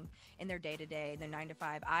missing in their day-to-day, their 9 to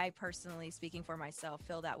 5. I personally, speaking for myself,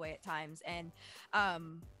 feel that way at times. And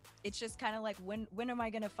it's just kind of like, when am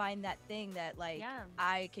I going to find that thing that like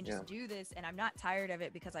I can just do this and I'm not tired of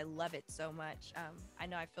it because I love it so much. I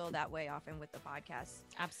know I feel that way often with the podcast.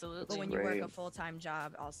 Absolutely. But when you work a full-time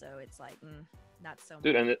job also, it's like not so much.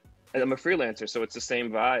 Dude, and I'm a freelancer, so it's the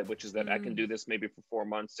same vibe, which is that I can do this maybe for 4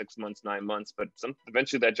 months, 6 months, 9 months, but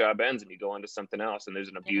eventually that job ends and you go on to something else, and there's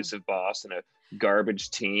an abusive boss and a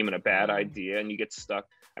garbage team and a bad idea, and you get stuck.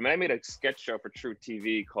 I mean, I made a sketch show for True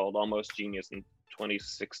TV called Almost Genius in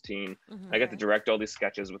 2016. I got to direct all these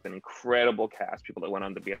sketches with an incredible cast, people that went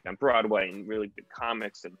on to be on Broadway and really good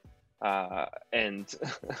comics, and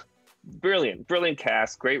brilliant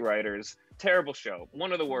cast, great writers. Terrible show,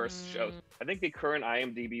 one of the worst shows. I think the current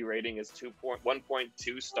IMDb rating is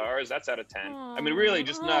 1.2 stars. That's out of 10. I mean, really,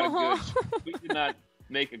 just not a good. We did not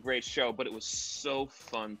make a great show, but it was so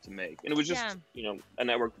fun to make, and it was just a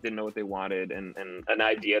network that didn't know what they wanted, and an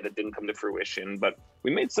idea that didn't come to fruition. But we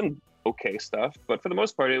made some okay stuff, but for the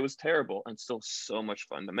most part, it was terrible and still so much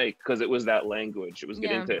fun to make because it was that language. It was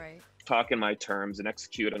getting to talk in my terms and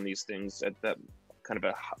execute on these things at that kind of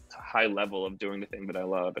a high level of doing the thing that I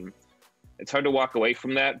love. And it's hard to walk away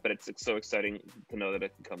from that, but it's so exciting to know that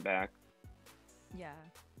it can come back. Yeah.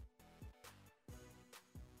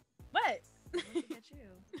 What? Look at you.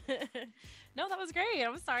 No, that was great.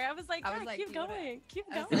 I'm sorry. I was like, keep going.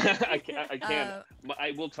 I can't.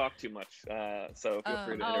 I will talk too much. So feel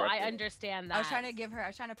free to interrupt. Oh, I understand that. I was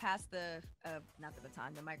trying to pass the, not the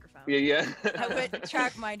baton, the microphone. Yeah. I went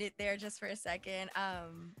track-minded there just for a second.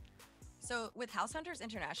 So with House Hunters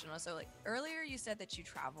International, so like earlier you said that you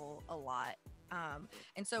travel a lot.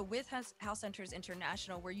 And so with House Hunters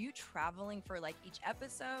International, were you traveling for like each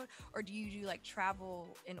episode, or do you do like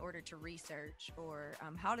travel in order to research, or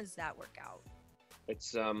how does that work out?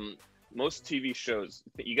 It's most TV shows,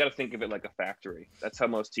 you got to think of it like a factory. That's how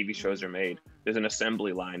most TV shows are made. There's an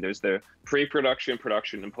assembly line. There's the pre-production,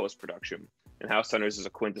 production, and post-production. And House Hunters is a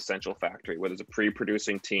quintessential factory where there's a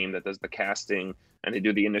pre-producing team that does the casting, and they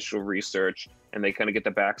do the initial research, and they kind of get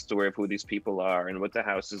the backstory of who these people are and what the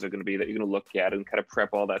houses are going to be that you're going to look at and kind of prep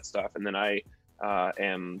all that stuff. And then I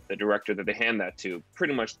am the director that they hand that to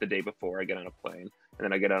pretty much the day before I get on a plane. And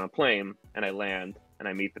then I get on a plane and I land and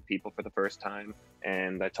I meet the people for the first time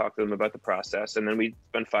and I talk to them about the process. And then we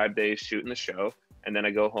spend 5 days shooting the show. And then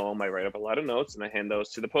I go home, I write up a lot of notes and I hand those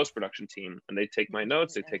to the post-production team, and they take my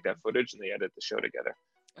notes, they take that footage and they edit the show together.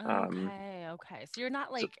 Okay. So you're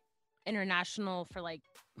not like international for like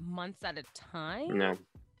months at a time? No.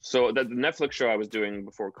 So the Netflix show I was doing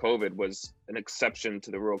before COVID was an exception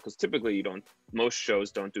to the rule, because typically most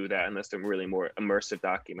shows don't do that unless they're really more immersive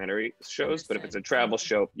documentary shows. But if it's a travel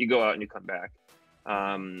show, you go out and you come back.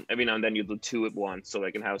 Every now and then you do 2 at once. So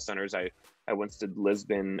like in House Hunters, I once did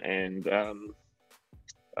Lisbon and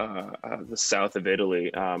the south of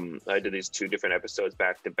Italy. I did these 2 different episodes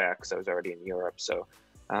back to back because I was already in Europe. So,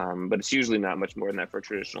 but it's usually not much more than that for a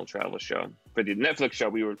traditional travel show. For the Netflix show,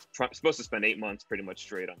 we were supposed to spend 8 months pretty much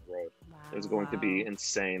straight on the road. Wow. It was going to be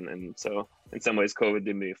insane. And so in some ways, COVID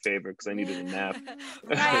did me a favor because I needed a nap.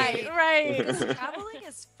 Right. Traveling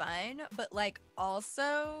is fun, but like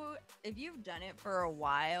also if you've done it for a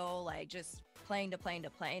while, like just plane to plane to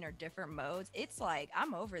plane or different modes, it's like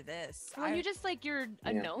I'm over this. Well, you just like you're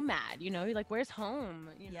a nomad, you know. You're like, where's home?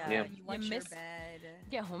 You know, you want your bed.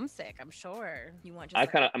 Get homesick, I'm sure. You want.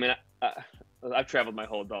 Just I've traveled my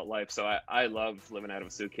whole adult life, so I love living out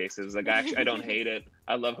of suitcases. Like I don't hate it.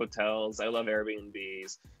 I love hotels. I love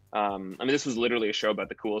Airbnbs. I mean, this was literally a show about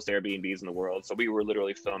the coolest Airbnbs in the world. So we were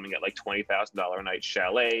literally filming at like $20,000 a night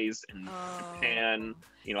chalets in Japan,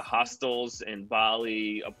 hostels in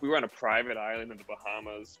Bali. We were on a private island in the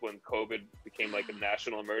Bahamas when COVID became like a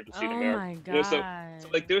national emergency in America. Oh my God. So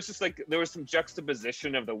like there was some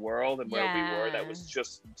juxtaposition of the world and where we were that was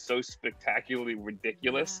just so spectacularally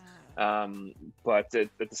ridiculous. But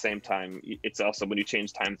at the same time, it's also when you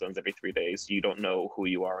change time zones every 3 days, you don't know who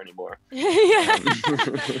you are anymore. You're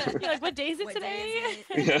like, what day is it today?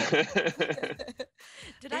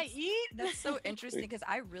 Did I eat? That's so interesting because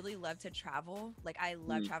I really love to travel. Like I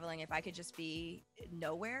love traveling. If I could just be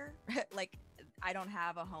nowhere, like I don't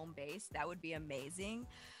have a home base, that would be amazing.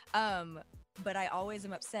 But I always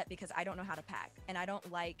am upset because I don't know how to pack, and I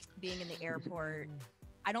don't like being in the airport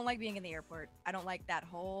I don't like being in the airport. I don't like that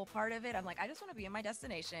whole part of it. I'm like, I just want to be in my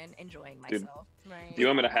destination, enjoying myself. Right. Do you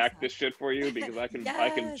want me to hack this shit for you? Because I can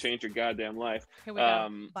Yes. change your goddamn life. Here we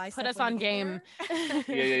go. Buy Put stuff us when on you get game.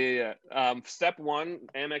 there. Yeah. Step one,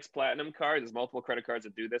 Amex Platinum card. There's multiple credit cards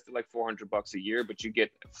that do this. They're like $400 a year, but you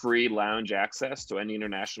get free lounge access to any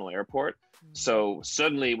international airport. So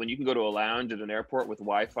suddenly, when you can go to a lounge at an airport with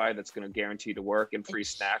Wi-Fi that's going to guarantee to work and free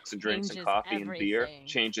snacks and drinks and coffee and beer,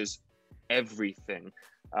 changes everything.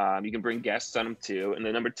 You can bring guests on them too. And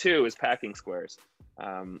then number two is packing squares.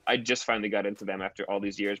 I just finally got into them after all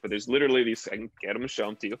these years, but there's literally these, I can get them and show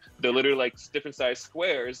them to you. They're literally like different size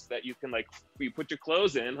squares that you can like, you put your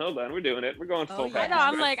clothes in. Hold on, we're doing it. We're going full I know,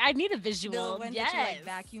 I'm like, I need a visual. When yes. did you like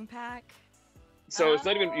vacuum pack? So it's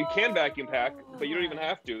not even, you can vacuum pack, but you don't even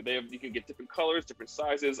have to. You can get different colors, different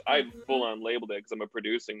sizes. I full on labeled it because I'm a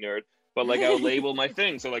producing nerd, but like I'll label my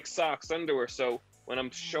things. So like socks, underwear. So when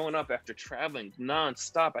I'm showing up after traveling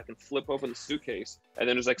nonstop, I can flip open the suitcase and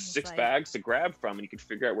then there's like six bags to grab from and you can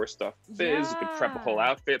figure out where stuff is. You can prep a whole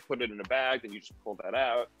outfit, put it in a bag, then you just pull that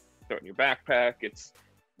out, throw it in your backpack. It's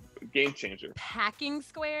a game changer. Packing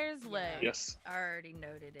squares? Like, yes. I already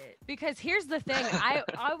noted it. Because here's the thing, I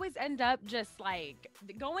always end up just like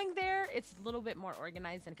going there, it's a little bit more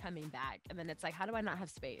organized and coming back. And then it's like, how do I not have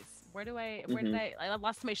space? Where did I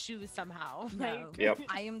lost my shoes somehow. No. Yep.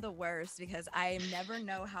 I am the worst because I never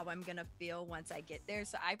know how I'm going to feel once I get there.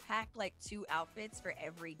 So I pack like 2 outfits for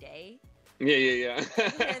every day. Yeah.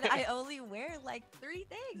 And I only wear like 3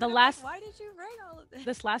 things. Why did you bring all of this?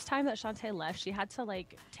 This last time that Shantae left, she had to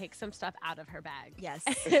like take some stuff out of her bag. Yes.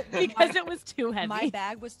 Because it was too heavy. My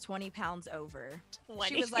bag was 20 pounds over.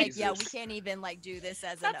 20. She was like, yeah, we can't even like do this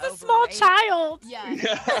as That's an a overweight. small child. Yeah.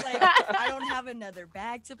 Like, I don't have another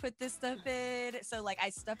bag to put this stuff in. So like I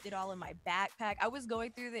stuffed it all in my backpack. I was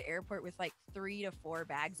going through the airport with like 3 to 4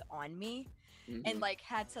 bags on me. And like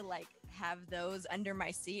had to like have those under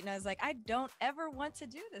my seat, and I was like, I don't ever want to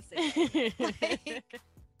do this again.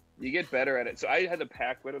 You get better at it. So I had to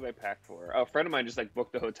pack. What did I pack for? A friend of mine just like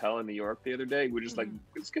booked a hotel in New York the other day. We're just like,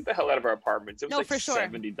 let's get the hell out of our apartments. It was like for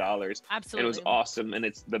 $70. Absolutely. And it was awesome. And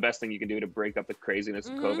it's the best thing you can do to break up the craziness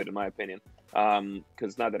of COVID, in my opinion. Because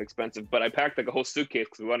it's not that expensive. But I packed like a whole suitcase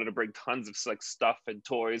because we wanted to bring tons of like stuff and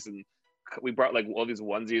toys, and we brought like all these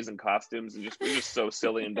onesies and costumes, and we're just so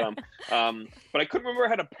silly and dumb. But I couldn't remember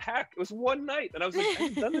how to pack. It was one night, and I was like,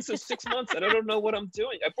 I've done this for 6 months, and I don't know what I'm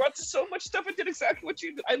doing. I brought so much stuff. I did exactly what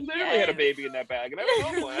you did. I literally had a baby in that bag, and I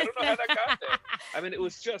don't know why. I don't know how that got there. I mean, it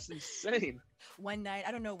was just insane. One night,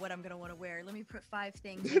 I don't know what I'm gonna want to wear. Let me put 5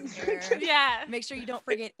 things in here. Yeah. Make sure you don't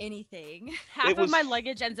forget anything. Half of my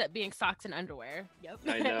luggage ends up being socks and underwear. Yep.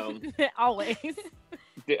 I know. Always.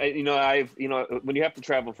 When you have to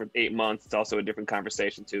travel for 8 months, it's also a different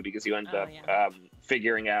conversation too, because you end up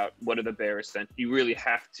figuring out what are the barest scents. You really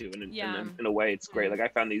have to, and in a way, it's great. Like I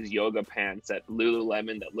found these yoga pants at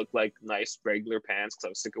Lululemon that looked like nice regular pants because I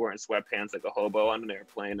was sick of wearing sweatpants like a hobo on an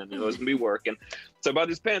airplane, and it was gonna be working. So I bought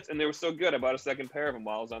these pants, and they were so good. I bought a second pair of them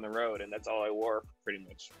while I was on the road, and that's all I wore pretty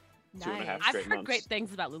much. Nice. 2.5 I've straight heard months. great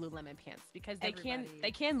things about Lululemon pants because they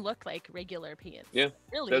can look like regular pants. Yeah,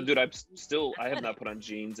 really. No, dude, I have not put on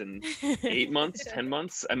jeans in 8 months, 10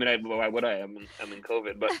 months. I mean, why would I? I'm in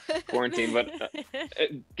COVID, but quarantine. But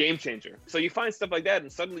game changer. So you find stuff like that,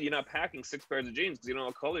 and suddenly you're not packing 6 pairs of jeans because you don't know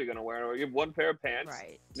what color you're gonna wear. Or you have 1 pair of pants.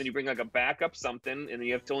 Right. Then you bring like a backup something, and then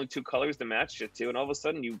you have only 2 colors to match shit to, and all of a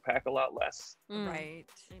sudden you pack a lot less. Right.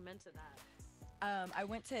 Amen to that. I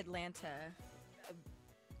went to Atlanta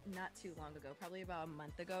not too long ago, probably about a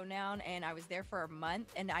month ago now, and I was there for a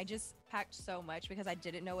month, and I just packed so much because I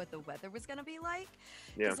didn't know what the weather was gonna be like.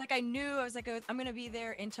 It's like I was like, I'm gonna be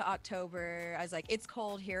there into October. I was like, it's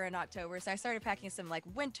cold here in October, so I started packing some like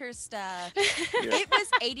winter stuff. It was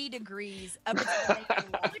 80 degrees up until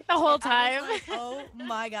like the whole time. Like, oh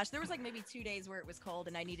my gosh, there was like maybe 2 days where it was cold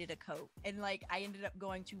and I needed a coat, and like I ended up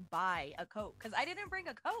going to buy a coat because I didn't bring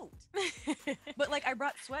a coat. But like I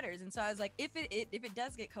brought sweaters, and so I was like, if it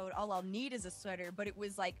does get cold, all I'll need is a sweater. But it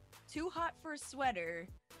was like too hot for a sweater,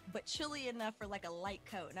 but chilly enough for like a light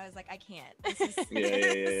coat, and I was like, I can't. This is, this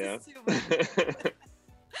is too much.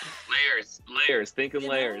 Layers, thinking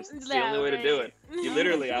layers. It's the only way to do it. You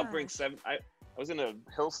literally, I'll bring 7. I was in a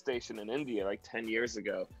hill station in India like 10 years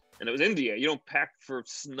ago, and it was India. You don't pack for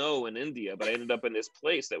snow in India, but I ended up in this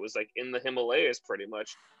place that was like in the Himalayas pretty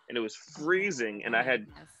much, and it was freezing, and I had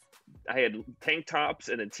tank tops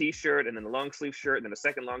and a t-shirt and then a long sleeve shirt and then a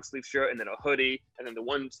second long sleeve shirt and then a hoodie and then the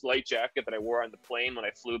one light jacket that I wore on the plane when I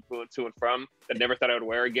flew to and from that I never thought I would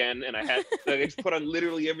wear again. And I just put on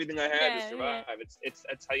literally everything I had to survive. It's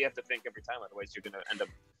how you have to think every time, otherwise you're gonna end up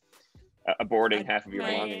aborting half of your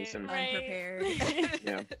belongings. And unprepared.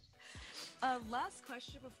 yeah. Last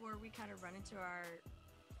question before we kind of run into our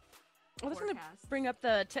I was going to forecast. bring up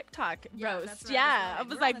the TikTok roast. That's what I was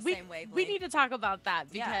was on like, the we same wavelength. need to talk about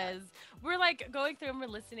that because Yeah. we're like going through and we're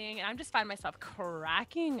listening, and I'm just finding myself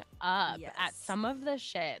cracking up Yes. at some of the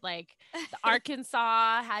shit. Like the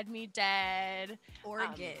Arkansas had me dead.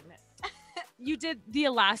 Oregon. You did the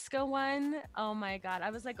Alaska one. Oh my God.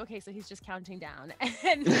 I was like, okay, so he's just counting down.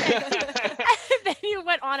 And then you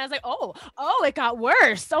went on. I was like, oh, it got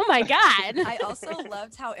worse. Oh my God. I also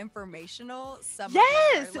loved how informational some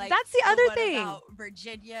Yes, of them were. Like, that's the other one thing. about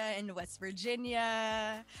Virginia and West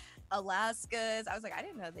Virginia, Alaska's. I was like, I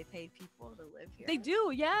didn't know they paid people to live here. They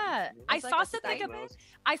do, yeah. I It's like saw a something stipend.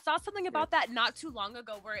 I saw something about that not too long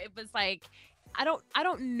ago where it was like I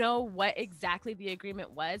don't know what exactly the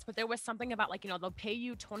agreement was, but there was something about like, they'll pay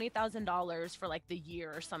you $20,000 for like the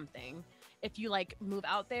year or something if you like move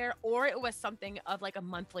out there, or it was something of like a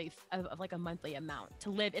monthly amount to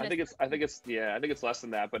live in. I think it's less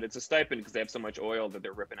than that, but it's a stipend because they have so much oil that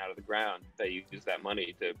they're ripping out of the ground. They use that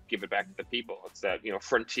money to give it back to the people. It's that,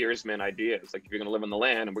 frontiersman idea. It's like, if you're going to live on the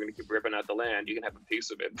land and we're going to keep ripping out the land, you can have a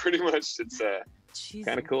piece of it. Pretty much. It's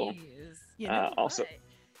kind of cool.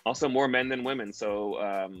 Also more men than women.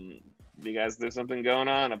 So you guys, there's something going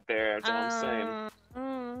on up there. That's all I'm saying.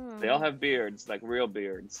 They all have beards, like real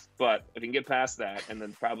beards. But if you can get past that, and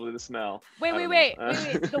then probably the smell. Wait.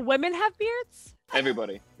 The women have beards?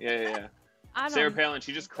 Everybody. Yeah. Sarah Palin,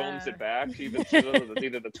 she just combs it back. She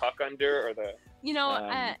either the tuck under or the.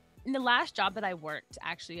 In the last job that I worked,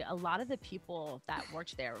 actually, a lot of the people that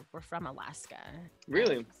worked there were from Alaska.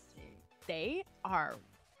 Really? They are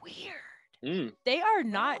weird. Mm. They are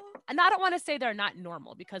not, and I don't want to say they're not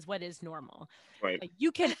normal, because what is normal? Right. Like,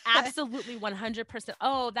 you can absolutely 100%.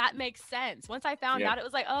 Oh, that makes sense. Once I found out, it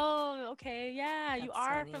was like, oh, okay, yeah, you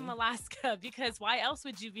are from Alaska, because why else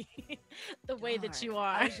would you be the way that you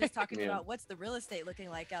are? I was just talking about what's the real estate looking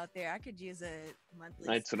like out there. I could use a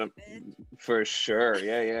monthly stipend. For sure.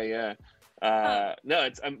 Yeah. No,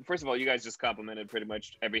 it's first of all, you guys just complimented pretty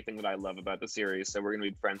much everything that I love about the series, so we're gonna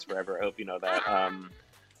be friends forever. I hope you know that.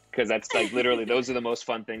 Because that's like literally, those are the most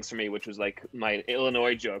fun things for me, which was like my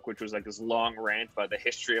Illinois joke, which was like this long rant about the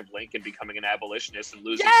history of Lincoln becoming an abolitionist and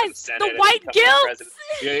losing to the Senate. The white guilt.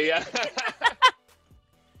 Yeah.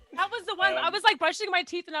 That was the one. I was like brushing my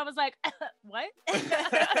teeth and I was like, what?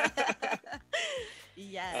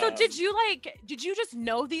 Yeah. So did you just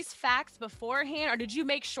know these facts beforehand, or did you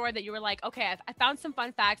make sure that you were like, okay, I found some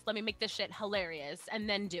fun facts, let me make this shit hilarious and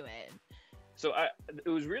then do it? So it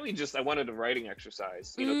was really just, I wanted a writing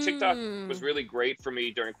exercise. TikTok was really great for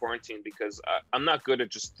me during quarantine because I'm not good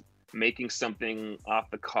at just making something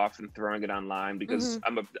off the cuff and throwing it online, because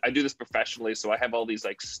I do this professionally. So I have all these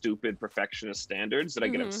like stupid perfectionist standards that I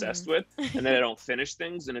get obsessed with, and then I don't finish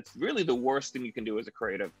things. And it's really the worst thing you can do as a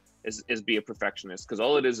creative is be a perfectionist, because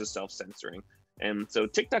all it is self-censoring. And so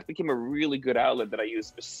TikTok became a really good outlet that I use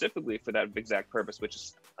specifically for that exact purpose, which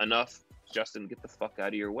is enough. Justin, get the fuck out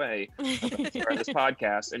of your way for this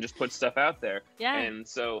podcast and just put stuff out there. Yeah. And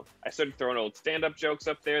so I started throwing old stand-up jokes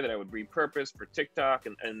up there that I would repurpose for TikTok,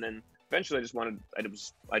 and then eventually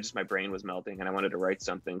my brain was melting and I wanted to write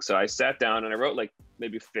something. So I sat down and I wrote like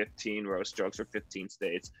maybe 15 roast jokes for 15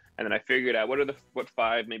 states, and then I figured out what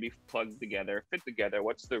 5 maybe plug together, fit together,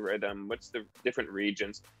 what's the rhythm, what's the different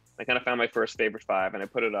regions. I kind of found my first favorite 5 and I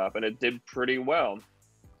put it up, and it did pretty well.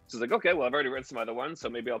 So it's like, okay, well, I've already read some other ones, so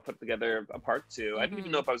maybe I'll put together a part 2. I didn't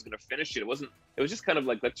even know if I was going to finish it. It was just kind of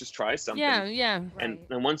like, let's just try something. Yeah. And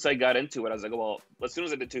once I got into it, I was like, well, as soon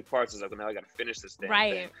as I did 2 parts, I was like, well, now I got to finish this damn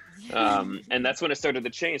thing. And that's when it started to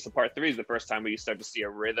change. So part 3 is the first time where you start to see a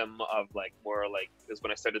rhythm of like more like, is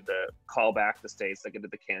when I started to call back the states. Like I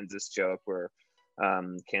did the Kansas joke where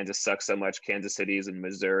Kansas sucks so much. Kansas City is in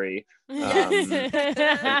Missouri.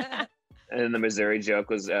 And then the Missouri joke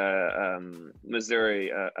was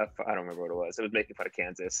Missouri. I don't remember what it was. It was making fun of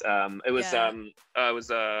Kansas. It was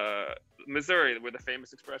Missouri, where the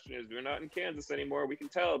famous expression is, "We're not in Kansas anymore. We can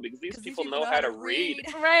tell because these people know how to read."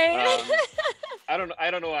 Right. I don't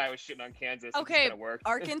know why I was shitting on Kansas. Okay, it worked.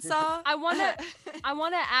 Arkansas. I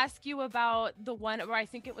wanna ask you about the one where I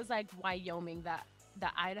think it was like Wyoming, the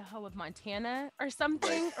Idaho of Montana or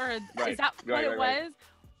something, or is that what it was?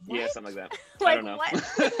 What? Yeah, something like that. Like, I don't know.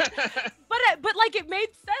 but like it made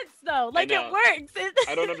sense though. Like it works.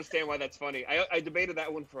 I don't understand why that's funny. I debated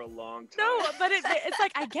that one for a long time. No, but it's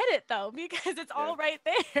like I get it though, because it's all right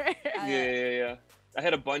there. Yeah. I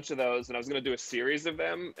had a bunch of those, and I was gonna do a series of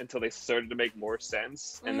them until they started to make more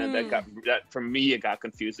sense. And then that for me, it got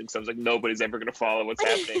confusing. So I was like, nobody's ever gonna follow what's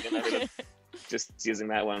happening. And just using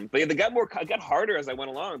that one. But yeah, they got harder as I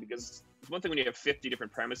went along, because it's one thing when you have 50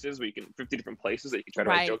 different premises where 50 different places that you can try to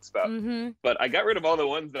write jokes about. But I got rid of all the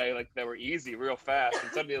ones that I like that were easy real fast.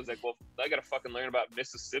 And suddenly I was like, well, I got to fucking learn about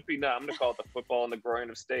Mississippi. No, I'm going to call it the football in the groin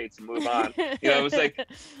of states and move on. It was like,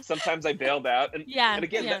 sometimes I bailed out. And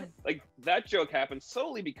again, that joke happened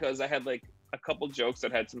solely because I had like a couple jokes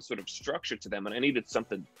that had some sort of structure to them, and I needed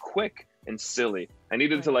something quick and silly. I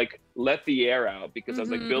needed to like let the air out, because I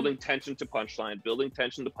was like building tension to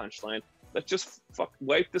punchline. Let's just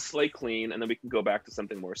wipe the slate clean, and then we can go back to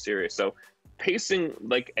something more serious. So pacing,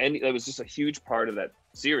 that was just a huge part of that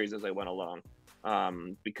series as I went along,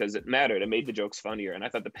 because it mattered. It made the jokes funnier, and I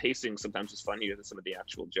thought the pacing sometimes was funnier than some of the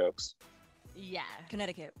actual jokes. Yeah.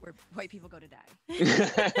 Connecticut, where white people go to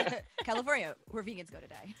die. California, where vegans go to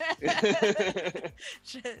die.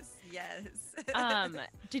 Just, yes.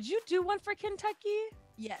 Did you do one for Kentucky?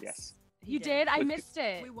 Yes. You did? I missed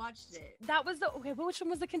it. We watched it. That was which one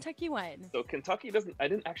was the Kentucky one? So Kentucky I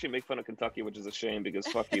didn't actually make fun of Kentucky, which is a shame, because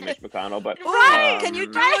fuck you, Mitch McConnell. But can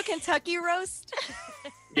you do a Kentucky roast?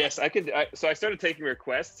 Yes, I could. So I started taking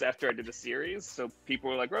requests after I did the series. So people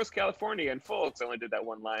were like, roast California and full. So I only did that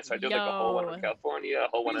one line. So I did like a whole one on California, a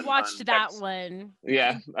whole one on watched that Texas. one.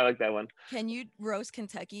 Yeah, I like that one. Can you roast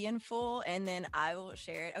Kentucky in full, and then I will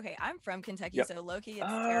share it? Okay, I'm from Kentucky, so low-key, it's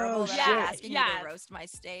terrible that I'm asking you to roast my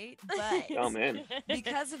state. But oh man,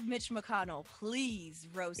 because of Mitch McConnell, please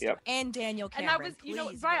roast him. And Daniel Cameron. And I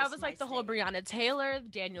was, I was like the whole Breonna Taylor,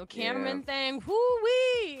 Daniel Cameron thing.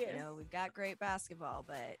 Whoo-wee! We've got great basketball,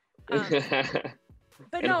 but but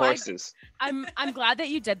and no, horses. I'm glad that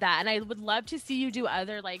you did that, and I would love to see you do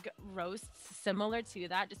other like roasts similar to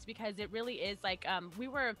that, just because it really is like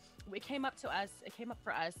it came up for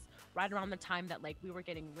us right around the time that like we were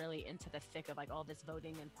getting really into the thick of like all this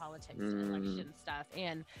voting and politics and election stuff,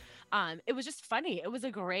 and it was just funny. It was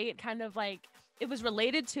a great kind of like, it was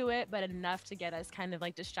related to it, but enough to get us kind of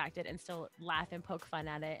like distracted and still laugh and poke fun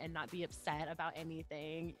at it and not be upset about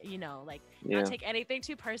anything, not take anything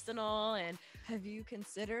too personal. And have you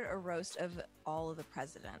considered a roast of all of the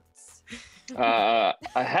presidents? I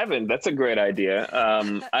haven't. That's a great idea.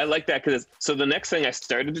 I like that, because so the next thing I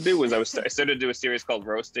started to do was I started to do a series called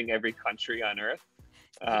Roasting Every Country on Earth.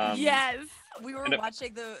 Yes. We were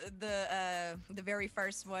watching the very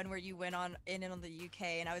first one where you went on the UK,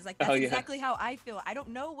 and I was like, that's exactly how I feel. I don't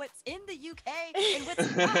know what's in the UK and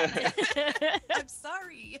what's not. I'm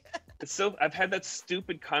sorry. So I've had that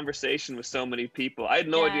stupid conversation with so many people. I had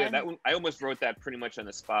no idea that one. I almost wrote that pretty much on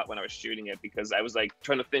the spot when I was shooting it, because I was like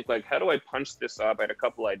trying to think like, how do I punch this up? I had a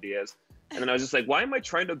couple ideas. And then I was just like, why am I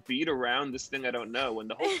trying to beat around this thing I don't know? When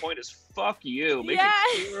the whole point is, fuck you. Make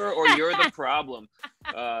it clear, or you're the problem.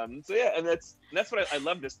 And that's what I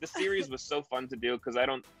love. This series was so fun to do, because I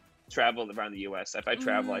don't travel around the U.S. If I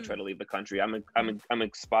travel, I try to leave the country. I'm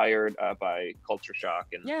inspired by culture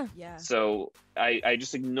shock, and so I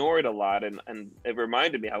just ignore it a lot, and it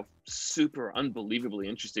reminded me how super unbelievably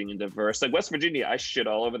interesting and diverse. Like West Virginia, I shit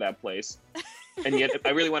all over that place. And yet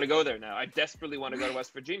I really want to go there now. I desperately want to go to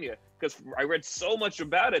West Virginia, because I read so much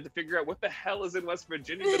about it to figure out what the hell is in West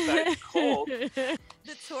Virginia besides cold. The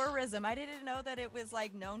tourism. I didn't know that it was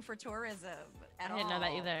like known for tourism at all. I didn't know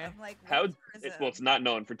that either. I'm like, it's not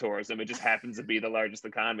known for tourism. It just happens to be the largest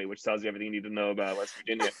economy, which tells you everything you need to know about West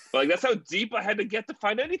Virginia. But like, that's how deep I had to get to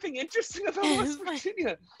find anything interesting about West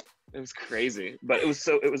Virginia. It was crazy, but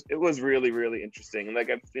it was really, really interesting. And like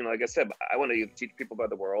I said, I want to either teach people about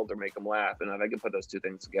the world or make them laugh. And if I can put those two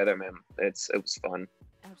things together, man, it was fun.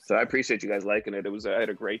 Absolutely. So I appreciate you guys liking it. I had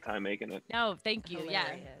a great time making it. No, thank you.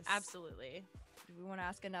 Hilarious. Yeah, absolutely. Do we want to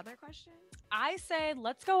ask another question? I say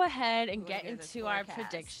let's go ahead and get into our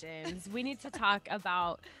predictions. We need to talk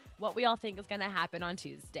about what we all think is going to happen on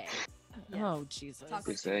Tuesday. Yes. Oh, Jesus.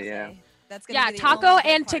 Tuesday, yeah. That's gonna be taco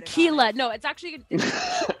and tequila. No, it's actually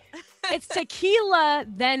it's tequila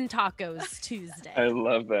then tacos Tuesday. I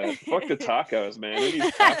love that. Fuck the tacos, man. I need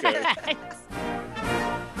tacos.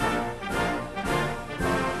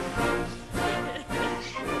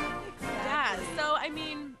 So I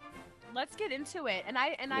mean, let's get into it. And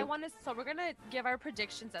I want to. So we're gonna give our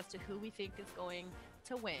predictions as to who we think is going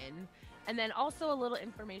to win, and then also a little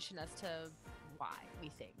information as to why we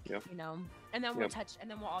think, and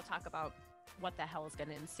then we'll all talk about what the hell is going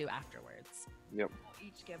to ensue afterwards. Yep. We'll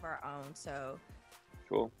each give our own. So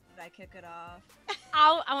cool. I kick it off?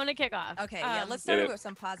 I want to kick off. Okay, yeah, let's start with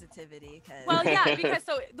some positivity. Well, yeah, because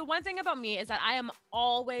so the one thing about me is that I am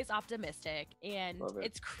always optimistic, and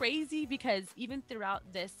it's crazy because even throughout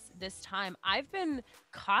this time, I've been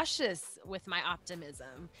cautious with my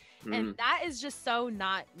optimism, and that is just so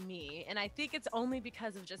not me. And I think it's only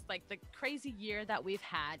because of just like the crazy year that we've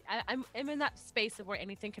had. I'm in that space of where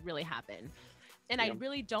anything could really happen. And I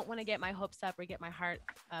really don't want to get my hopes up or get my heart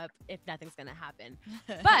up if nothing's going to happen.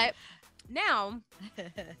 But now,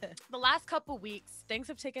 the last couple weeks, things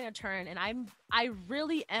have taken a turn, and I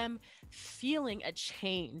really am feeling a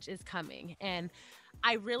change is coming. And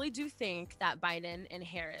I really do think that Biden and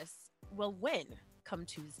Harris will win come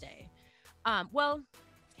Tuesday. Well,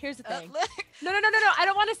 here's the thing. No. I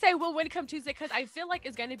don't want to say we'll win come Tuesday because I feel like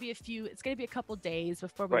it's going to be a couple days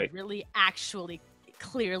before we really actually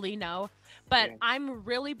clearly know. But I'm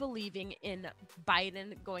really believing in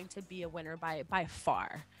Biden going to be a winner by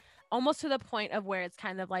far, almost to the point of where it's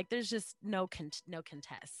kind of like there's just no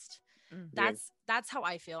contest. That's how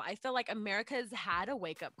I feel. I feel like America's had a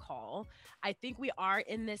wake-up call. I think we are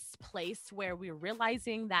in this place where we're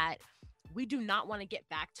realizing that we do not want to get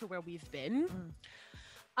back to where we've been.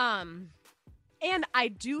 And I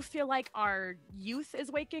do feel like our youth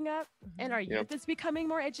is waking up and our youth is becoming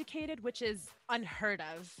more educated, which is unheard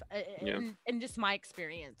of in just my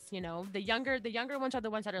experience. You know, the younger ones are the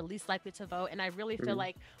ones that are least likely to vote. And I really feel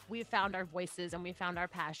like we've found our voices and we found our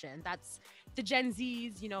passion. That's the Gen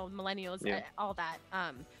Zs, you know, millennials, all that.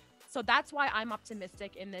 So that's why I'm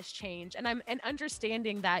optimistic in this change. And I'm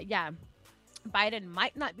understanding that, Biden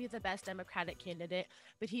might not be the best Democratic candidate,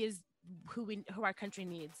 but he is who our country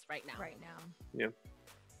needs right now. Yeah.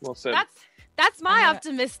 Well said. That's my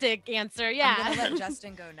optimistic answer. Yeah. I'm gonna let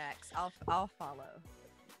Justin go next. I'll follow.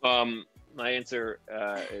 My answer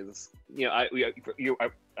is, you know,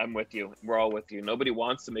 I'm with you. We're all with you. Nobody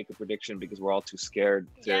wants to make a prediction because we're all too scared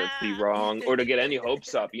to be wrong or to get any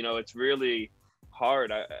hopes up. You know, it's really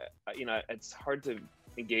hard. You know, it's hard to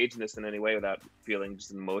engage in this in any way without feeling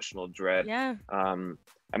just emotional dread. Yeah. I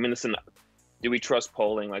mean, listen. Do we trust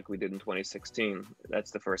polling like we did in 2016?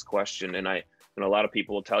 That's the first question. And a lot of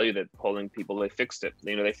people will tell you that polling people, they fixed it.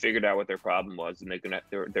 You know, they figured out what their problem was, and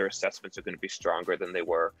their assessments are going to be stronger than they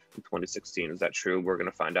were in 2016. Is that true? We're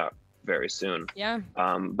going to find out very soon. Yeah.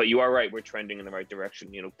 But you are right. We're trending in the right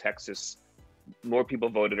direction. You know, Texas, more people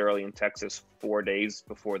voted early in Texas 4 days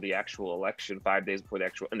before the actual election, 5 days before the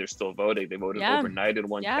actual, and they're still voting. They voted overnight in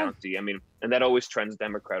one county. I mean, and that always trends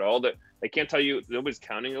Democrat. They can't tell you, nobody's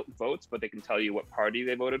counting votes, but they can tell you what party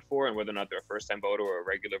they voted for and whether or not they're a first-time voter or a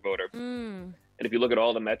regular voter. And if you look at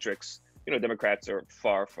all the metrics, you know, Democrats are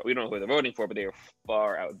we don't know who they're voting for, but they are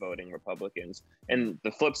far outvoting Republicans. And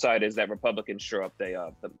the flip side is that Republicans show up day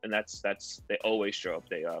of, and that's they always show up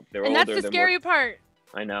day of. They're and older. That's the scary part.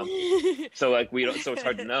 I know. So like so it's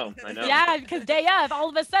hard to know. I know. Yeah, because day of, all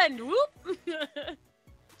of a sudden, whoop.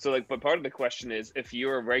 So like, but part of the question is, if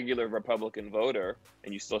you're a regular Republican voter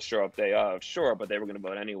and you still show up day of, sure, but they were going to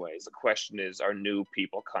vote anyways. The question is, are new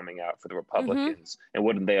people coming out for the Republicans, and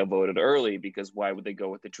wouldn't they have voted early? Because why would they go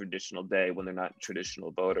with the traditional day when they're not traditional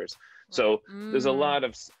voters? So there's a lot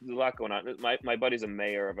going on. My buddy's a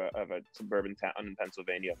mayor of a suburban town in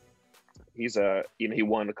Pennsylvania. He's he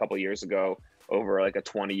won a couple years ago over like a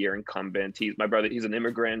 20-year incumbent. My brother, he's an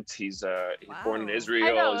immigrant. He's born in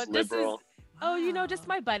Israel. He's liberal. Oh, you know, just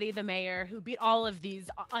my buddy, the mayor, who beat all of these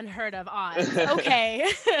unheard of odds. Okay.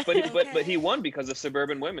 but he won because of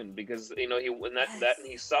suburban women, because, you know, he won that and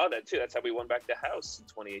he saw that too. That's how we won back the House in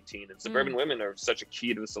 2018. And suburban women are such a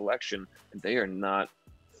key to this election, and they are not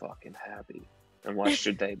fucking happy. And why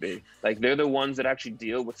should they be? Like, they're the ones that actually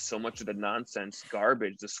deal with so much of the nonsense,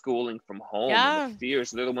 garbage, the schooling from home, and the fears.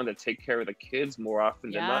 So they're the ones that take care of the kids more often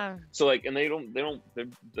than not. So like, and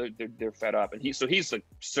they're fed up. And he's like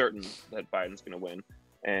certain that Biden's going to win.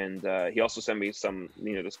 And he also sent me some,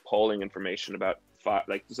 you know, this polling information about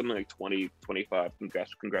something like 20, 25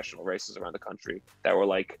 congressional races around the country that were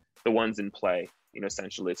like the ones in play, you know,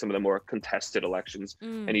 essentially some of the more contested elections.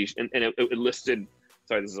 And it listed.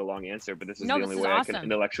 Sorry, this is a long answer, but this is the only way I can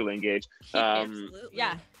intellectually engage. Absolutely.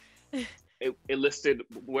 It listed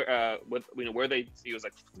where it was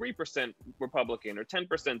like 3% Republican or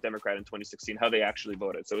 10% Democrat in 2016, how they actually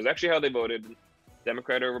voted. So it was actually how they voted,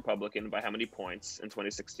 Democrat or Republican, by how many points in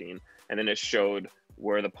 2016, and then it showed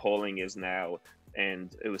where the polling is now,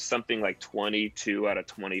 and it was something like 22 out of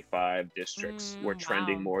 25 districts were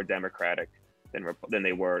trending more Democratic than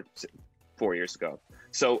they were 4 years ago.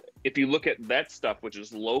 So if you look at that stuff, which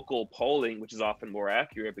is local polling, which is often more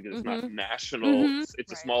accurate because it's not national,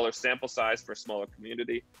 it's a smaller sample size for a smaller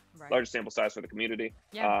community, larger sample size for the community.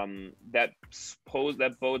 That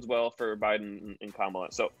bodes well for Biden and Kamala.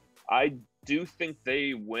 So I do think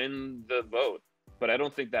they win the vote, but I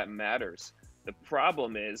don't think that matters. The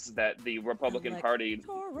problem is that the Republican Party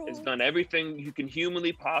has done everything you can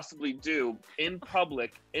humanly possibly do in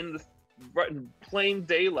public, in the plain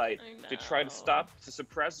daylight, to try to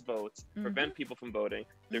suppress votes, prevent people from voting.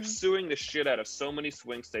 They're suing the shit out of so many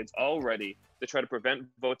swing states already to try to prevent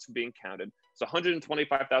votes from being counted. So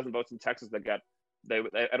 125,000 votes in Texas that got,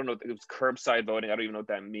 I don't know, it was curbside voting. I don't even know what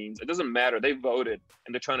that means. It doesn't matter. They voted,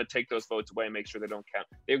 and they're trying to take those votes away and make sure they don't count.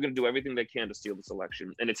 They're going to do everything they can to steal this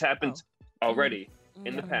election, and it's happened already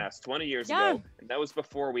in the past 20 years ago, and that was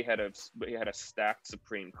before we had a stacked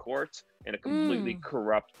Supreme Court and a completely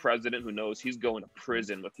corrupt president who knows he's going to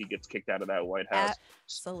prison if he gets kicked out of that White House.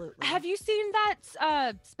 Absolutely. Have you seen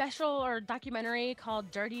that special or documentary called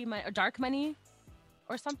Dark Money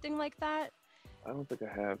or something like that? I don't think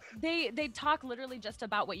I have. They talk literally just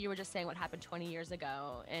about what you were just saying, what happened 20 years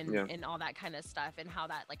ago, and all that kind of stuff, and how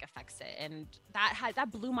that like affects it, and that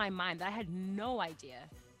blew my mind. I had no idea.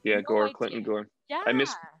 Yeah, Gore, Clinton, Gore. Yeah. I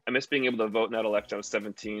miss being able to vote in that election. I was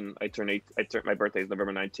 17. My birthday is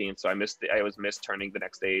November 19th, so I always missed turning the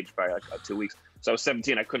next age by like 2 weeks. So I was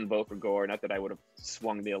 17. I couldn't vote for Gore. Not that I would have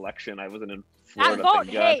swung the election. I wasn't in Florida. That vote,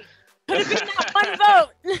 hey, could have been that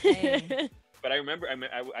one vote. But I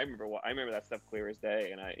remember that stuff clear as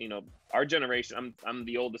day. And our generation. I'm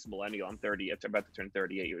the oldest millennial. I'm 30. I'm about to turn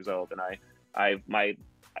 38 years old, and my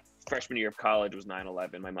freshman year of college was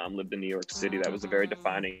 9/11. My mom lived in New York City. That was a very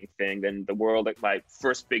defining thing. Then the world, my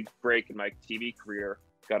first big break in my TV career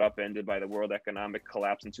got upended by the world economic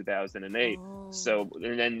collapse in 2008. So,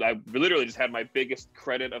 and then I literally just had my biggest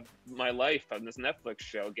credit of my life on this Netflix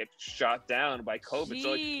show get shot down by COVID.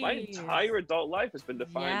 Jeez. So my entire adult life has been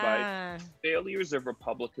defined by failures of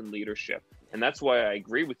Republican leadership. And that's why I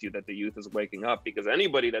agree with you that the youth is waking up, because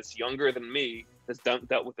anybody that's younger than me has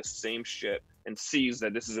dealt with the same shit and sees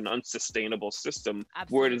that this is an unsustainable system.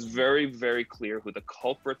 Absolutely. Where it is very, very clear who the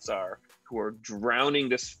culprits are, who are drowning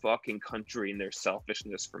this fucking country in their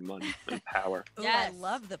selfishness for money and power. I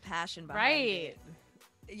love the passion behind it.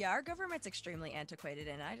 Yeah, our government's extremely antiquated,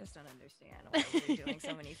 and I just don't understand why we're doing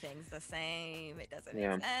so many things the same. It doesn't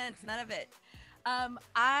make sense. None of it.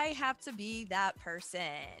 I have to be that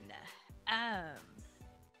person.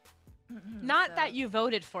 Not that you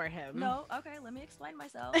voted for him. No, okay, let me explain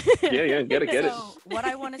myself. Yeah, get it. So what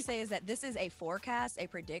I want to say is that this is a forecast, a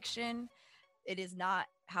prediction. It is not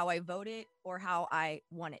how I voted or how I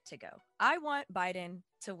want it to go. I want Biden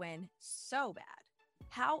to win so bad.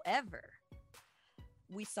 However,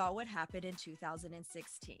 we saw what happened in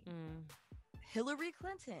 2016. Hillary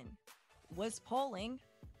Clinton was polling,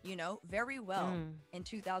 very well in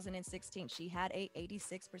 2016. She had a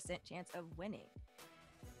 86% chance of winning.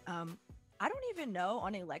 I don't even know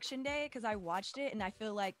on election day, because I watched it and I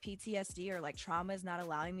feel like PTSD or like trauma is not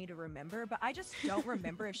allowing me to remember, but I just don't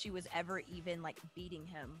remember if she was ever even like beating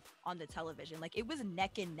him on the television. Like it was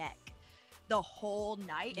neck and neck the whole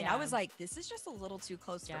night. And I was like, this is just a little too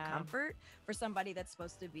close for comfort for somebody that's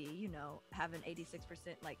supposed to be, have an 86%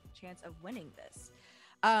 like chance of winning this.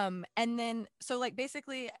 And then, so like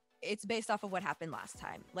basically it's based off of what happened last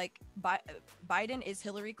time. Like Biden is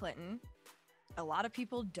Hillary Clinton. A lot of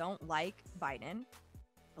people don't like Biden.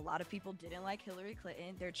 A lot of people didn't like Hillary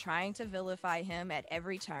Clinton. They're trying to vilify him at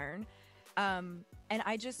every turn. And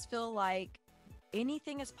I just feel like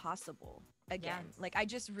anything is possible again. Like, I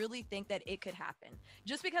just really think that it could happen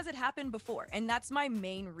just because it happened before. And that's my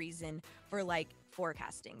main reason for like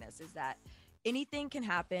forecasting this, is that anything can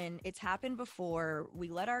happen. It's happened before. We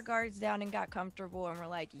let our guards down and got comfortable and we're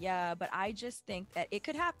like, yeah, but I just think that it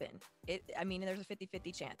could happen. There's a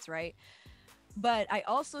 50-50 chance, right? But I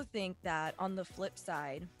also think that on the flip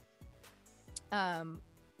side,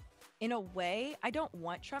 in a way, I don't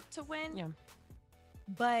want Trump to win,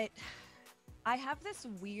 but I have this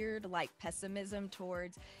weird like pessimism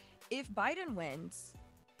towards, if Biden wins,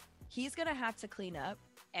 he's going to have to clean up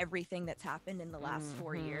everything that's happened in the last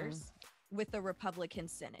 4 years with the Republican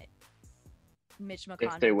Senate. Mitch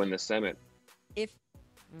McConnell. If they win the Senate.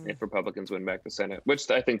 If Republicans win back the Senate, which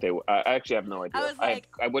I think they will. I actually have no idea. I was like,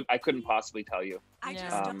 I couldn't possibly tell you. I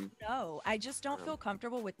just don't know. I just don't feel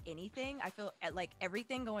comfortable with anything. I feel like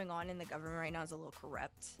everything going on in the government right now is a little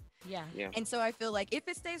corrupt. Yeah. And so I feel like if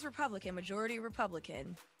it stays Republican, majority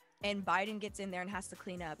Republican, and Biden gets in there and has to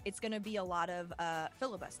clean up, it's going to be a lot of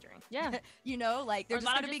filibustering. Yeah. You know, like they're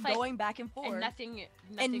just going to be going back and forth.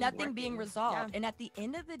 And nothing being resolved. Yeah. And at the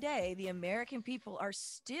end of the day, the American people are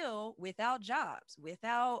still without jobs,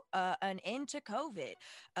 without an end to COVID,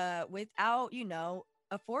 without, you know,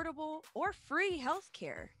 affordable or free health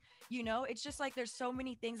care. You know, it's just like there's so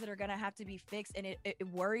many things that are going to have to be fixed. And it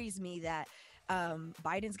worries me that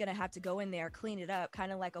Biden's going to have to go in there, clean it up,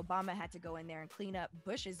 kind of like Obama had to go in there and clean up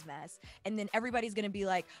Bush's mess. And then everybody's going to be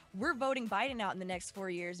like, we're voting Biden out in the next 4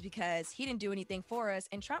 years because he didn't do anything for us.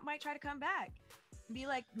 And Trump might try to come back and be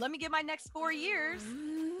like, let me get my next 4 years.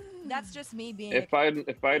 That's just me being. If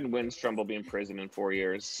Biden wins, Trump will be in prison in 4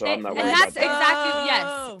 years. So I'm not and worried that's about that. exactly,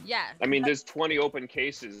 yes. Yeah. I mean, there's 20 open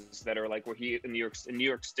cases that are like where he in New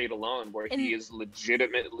York State alone, where he is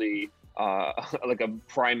legitimately like a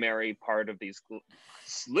primary part of these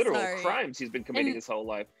literal crimes he's been committing his whole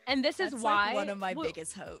life. And this is why like one of my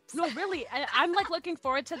biggest hopes. No, really, I'm like looking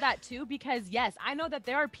forward to that too, because yes, I know that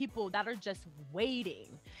there are people that are just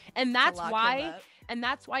waiting, and that's why. And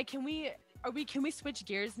that's why. Can we switch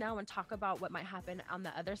gears now and talk about what might happen on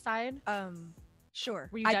the other side? Sure.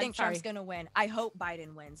 I think Trump's gonna win. I hope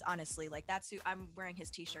Biden wins, honestly. Like, that's who I'm wearing his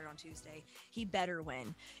t-shirt on Tuesday. He better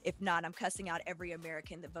win. If not, I'm cussing out every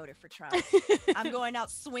American that voted for Trump. I'm going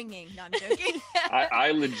out swinging. No, I'm joking.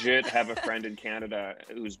 I legit have a friend in Canada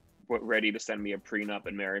who's ready to send me a prenup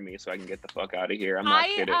and marry me so I can get the fuck out of here. I'm not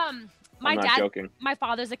kidding. My I'm dad, joking. My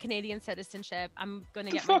father's a Canadian citizenship. I'm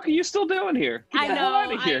gonna get. What the fuck are you still doing here? I know.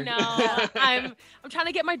 I'm trying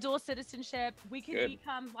to get my dual citizenship. We can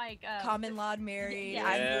become like common law married.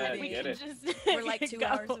 Yeah, we can just. We're like 2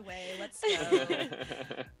 hours away. Let's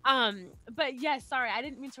go. But yes, sorry, I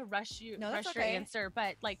didn't mean to rush you. No, rush that's your okay. answer,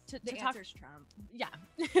 but like to talk. Answer's Trump. Yeah.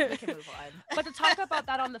 We can move on. But to talk about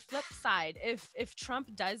that on the flip side, if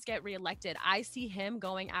Trump does get reelected, I see him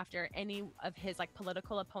going after any of his like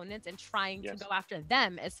political opponents and trying to go after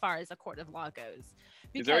them as far as a court of law goes.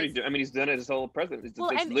 He's already he's done it his whole president.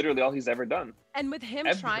 It's literally all he's ever done. And with him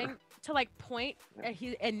trying to like point,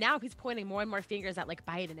 now he's pointing more and more fingers at like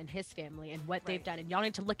Biden and his family and what they've done. And y'all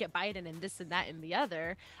need to look at Biden and this and that and the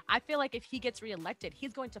other. I feel like if he gets reelected,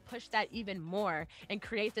 he's going to push that even more and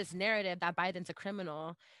create this narrative that Biden's a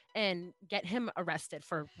criminal and get him arrested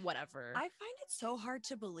for whatever. I find it so hard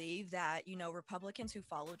to believe that, you know, Republicans who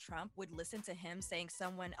follow Trump would listen to him saying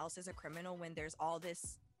someone else is a criminal when there's all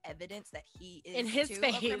this evidence that he is in his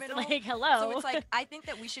face. A criminal. Like, hello. So it's like, I think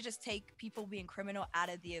that we should just take people being criminal out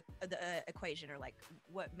of the equation, or like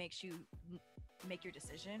what makes you make your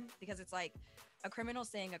decision, because it's like a criminal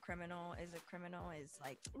saying a criminal is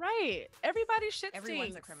like everybody's shit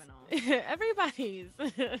everyone's stinks. a criminal. Everybody's.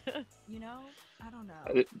 You know, I don't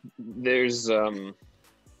know. There's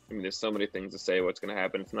there's so many things to say what's going to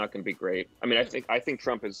happen. It's not going to be great. I mean, I think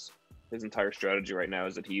Trump his entire strategy right now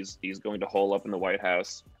is that he's going to hole up in the White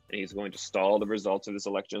House, and he's going to stall the results of this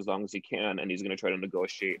election as long as he can, and he's going to try to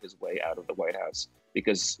negotiate his way out of the White House,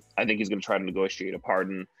 because I think he's going to try to negotiate a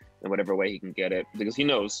pardon in whatever way he can get it, because he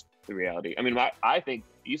knows the reality. I mean, I think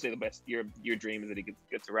you say the best. Your dream is that he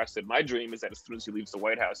gets arrested. My dream is that as soon as he leaves the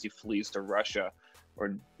White House, he flees to Russia,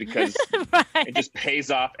 or because it just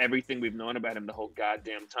pays off everything we've known about him the whole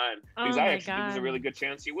goddamn time. Because I actually think there's a really good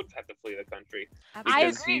chance he would have to flee the country.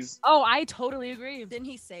 Because I totally agree. Didn't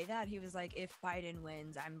he say that? He was like, if Biden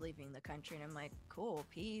wins, I'm leaving the country. And I'm like, cool,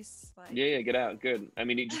 peace. Like, yeah, get out. Good. I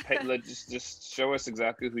mean, he just show us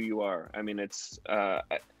exactly who you are. I mean, it's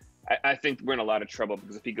I think we're in a lot of trouble,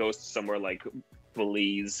 because if he goes to somewhere like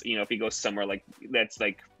Belize, you know, if he goes somewhere like that's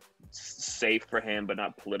like safe for him but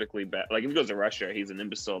not politically bad, like if he goes to Russia, he's an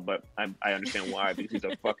imbecile, but I understand why, because he's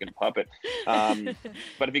a fucking puppet.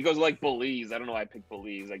 But if he goes like Belize, I don't know why I picked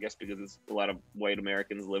Belize, I guess because it's a lot of white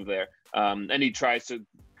Americans live there, and he tries to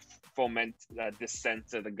foment dissent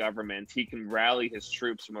to the government, he can rally his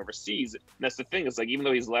troops from overseas. And that's the thing, is like, even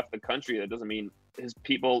though he's left the country, that doesn't mean his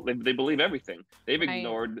people, they believe everything. They've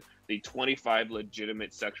ignored the 25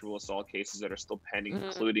 legitimate sexual assault cases that are still pending,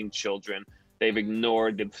 including children. They've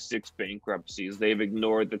ignored the 6 bankruptcies. They've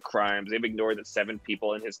ignored the crimes. They've ignored that 7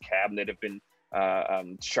 people in his cabinet have been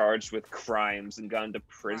charged with crimes and gone to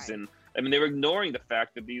prison. I mean, they were ignoring the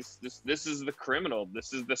fact that this is the criminal.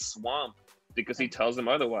 This is the swamp, because he tells them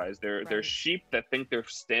otherwise. They're sheep that think they're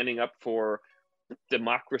standing up for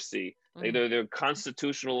democracy. They're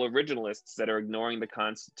constitutional originalists that are ignoring the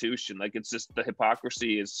Constitution. Like, it's just, the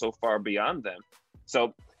hypocrisy is so far beyond them.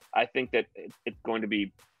 So I think that it's going to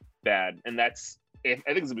be bad, and I think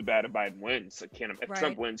it's gonna be bad if Biden wins. If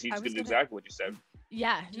Trump wins, he's gonna do exactly what you said.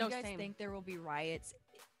 Yeah. Do you guys think there will be riots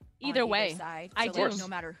either way? Side? I so do. Like, no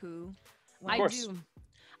matter who. I do.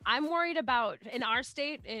 I'm worried about, in our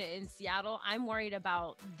state, in Seattle, I'm worried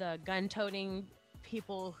about the gun-toting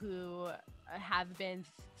people who have been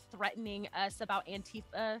threatening us about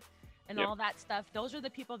Antifa and all that stuff. Those are the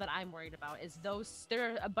people that I'm worried about.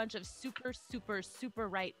 There are a bunch of super, super, super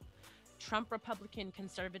right Trump Republican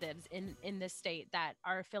conservatives in this state that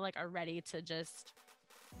feel like are ready to just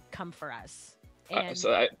come for us. And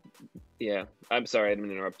I'm sorry, I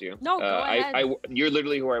didn't interrupt you. No, go ahead. You're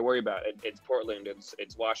literally who I worry about. It's Portland,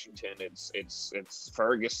 it's Washington, it's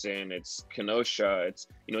Ferguson, it's Kenosha, it's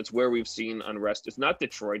where we've seen unrest. It's not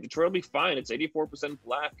Detroit. Detroit will be fine. It's 84%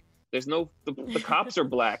 black. There's no the cops are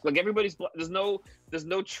black. Like everybody's black. There's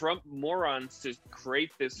no Trump morons to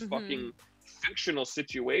create this fucking fictional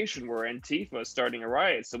situation where Antifa is starting a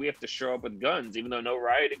riot. So we have to show up with guns, even though no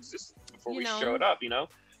riot existed before we showed up.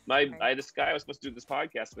 I had this guy I was supposed to do this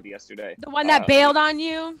podcast with yesterday. The one that bailed on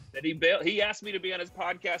you? That he bailed. He asked me to be on his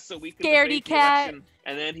podcast so we could Scaredy cat. Election,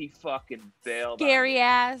 and then he fucking bailed. Scary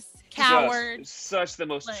ass coward. Such the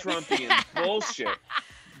most Trumpian bullshit.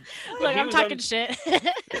 Look, I'm talking shit.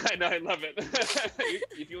 I know, I love it.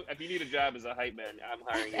 if you need a job as a hype man, I'm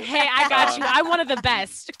hiring you. Hey, I got you. I'm one of the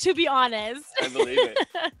best, to be honest. I believe it.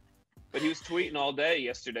 But he was tweeting all day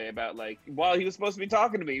yesterday about while he was supposed to be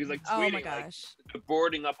talking to me, he was tweeting oh my gosh.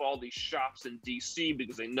 Boarding up all these shops in DC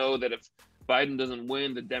because they know that if Biden doesn't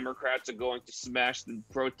win, the Democrats are going to smash the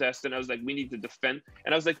protest. And I was like, we need to defend.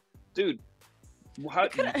 And I was like, dude, you're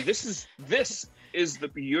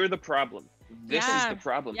the problem. This is the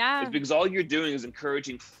problem. Yeah. It's because all you're doing is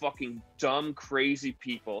encouraging fucking dumb, crazy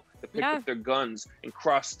people to pick up their guns and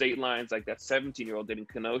cross state lines like that 17-year-old did in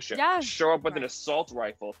Kenosha. Yeah. Show up with an assault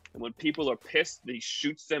rifle, and when people are pissed, he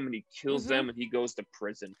shoots them and he kills them and he goes to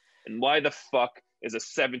prison. And why the fuck is a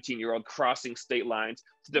 17-year-old crossing state lines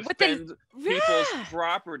to defend people's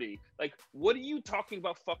property? Like, what are you talking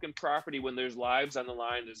about fucking property when there's lives on the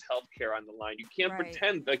line, there's healthcare on the line? You can't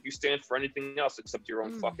pretend like you stand for anything else except your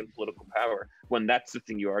own fucking political power when that's the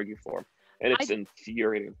thing you argue for. And it's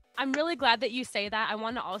infuriating. I'm really glad that you say that. I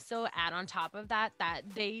want to also add on top of that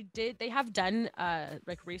they have done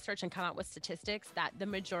research and come out with statistics that the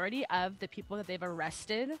majority of the people that they've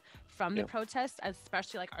arrested from the protests,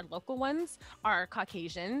 especially our local ones, are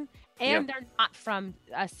Caucasian, and they're not from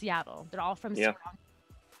Seattle. They're all from Seattle.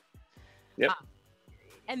 Yep.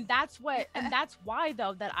 And that's why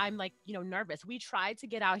though that I'm nervous. We tried to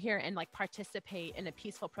get out here and participate in a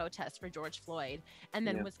peaceful protest for George Floyd, and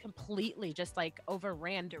then was completely just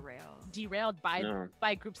overran, derailed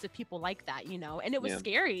by groups of people like that, and it was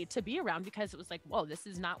scary to be around because it was whoa, this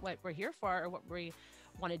is not what we're here for or what we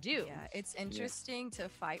want to do. Yeah, it's interesting to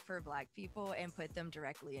fight for Black people and put them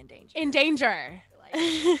directly in danger.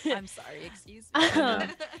 I'm sorry, excuse me.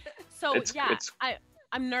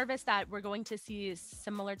 I'm nervous that we're going to see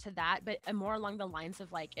similar to that, but more along the lines of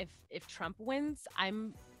if Trump wins, I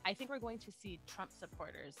think we're going to see Trump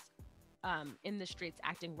supporters in the streets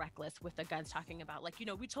acting reckless with the guns, talking about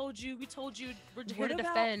we told you, we're here to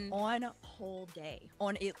defend. On poll day,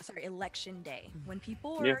 election day, when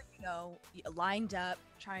people are lined up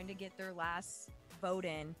trying to get their last vote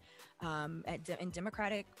in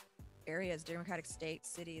Democratic areas, Democratic states,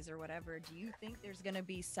 cities, or whatever, do you think there's going to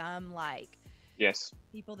be some yes,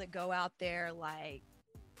 people that go out there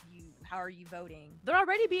how are you voting? They're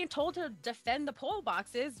already being told to defend the poll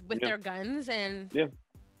boxes with their guns and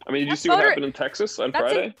I mean, did you see what happened in Texas on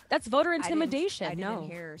Friday? That's voter intimidation. I didn't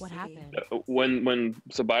hear what happened. When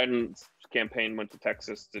Biden's campaign went to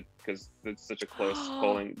Texas because it's such a close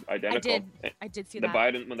polling identical. I did see that.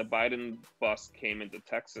 When the Biden bus came into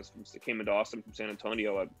Texas, came into Austin from San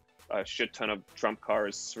Antonio, a shit ton of Trump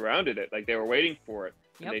cars surrounded it. They were waiting for it.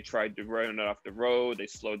 And they tried to run it off the road. They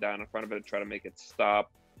slowed down in front of it to try to make it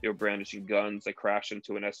stop. They were brandishing guns. They crashed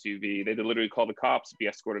into an SUV. They literally called the cops to be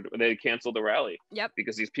escorted. They canceled the rally. Yep.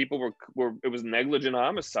 Because these people were it was negligent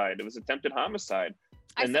homicide. It was attempted homicide.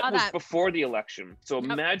 And that was before the election. So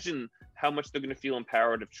imagine how much they're going to feel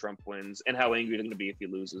empowered if Trump wins and how angry they're going to be if he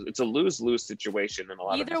loses. It's a lose-lose situation in a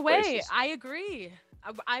lot of these places. I agree.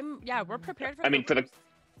 We're prepared for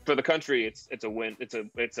for the country, it's a win. It's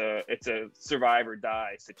a survive or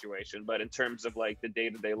die situation. But in terms of the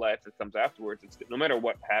day-to-day life that comes afterwards, it's no matter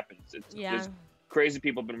what happens. There's crazy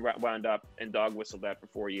people have been wound up and dog whistled at for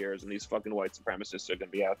 4 years, and these fucking white supremacists are going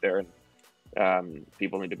to be out there, and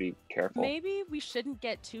people need to be careful. Maybe we shouldn't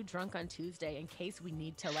get too drunk on Tuesday in case we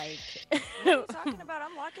need to What are you talking about?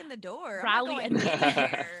 I'm locking the door. Rally I'm not going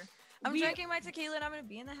anywhere. I'm drinking my tequila and I'm going to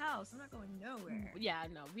be in the house. I'm not going nowhere. Yeah,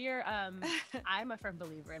 no, we're, I'm a firm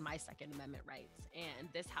believer in my Second Amendment rights, and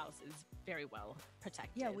this house is very well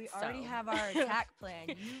protected. Yeah, we already have our attack plan.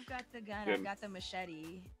 You've got the gun, I've got the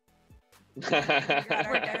machete. We got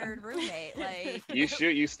our third roommate. Like, you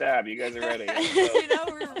shoot, you stab. You guys are ready.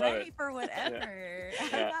 We're ready for whatever. Yeah.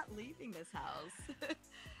 I'm not leaving this house.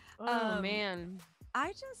 Oh man.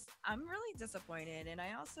 I'm really disappointed, and I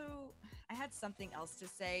had something else to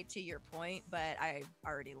say to your point, but I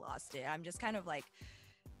already lost it. I'm just kind of like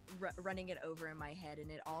running it over in my head, and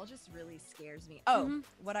it all just really scares me.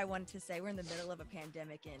 What I wanted to say, we're in the middle of a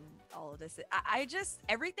pandemic and all of this. I just,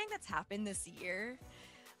 everything that's happened this year,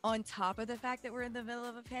 on top of the fact that we're in the middle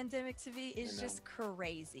of a pandemic, to me is just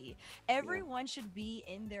crazy. Everyone should be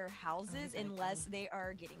in their houses unless they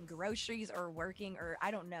are getting groceries or working, or I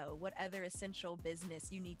don't know what other essential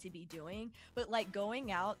business you need to be doing. But like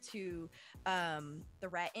going out to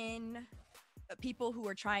threaten people who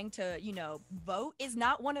are trying to, vote is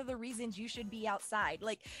not one of the reasons you should be outside.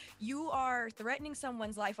 Like, you are threatening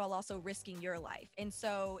someone's life while also risking your life. And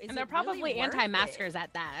so they're probably really anti-maskers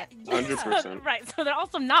at that. 100%. Right. So they're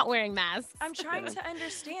also not wearing masks. I'm trying to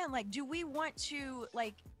understand, like, do we want to,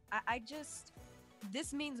 like, I just,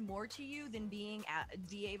 this means more to you than be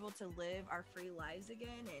able to live our free lives again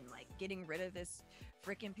and like getting rid of this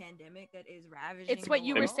freaking pandemic that is ravaging. It's what the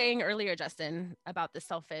you world. were saying earlier, Justin, about the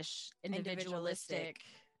selfish, individualistic.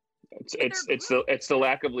 It's the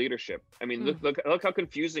lack of leadership. I mean, look how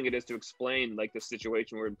confusing it is to explain like the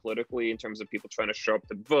situation we're in politically in terms of people trying to show up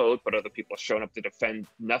to vote, but other people showing up to defend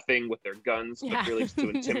nothing with their guns, but really just to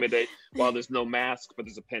intimidate. While there's no mask, but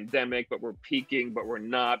there's a pandemic, but we're peaking, but we're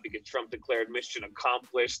not because Trump declared mission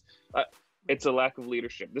accomplished. It's a lack of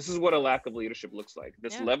leadership. This is what a lack of leadership looks like.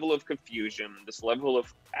 This level of confusion, this level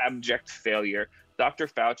of abject failure. Dr.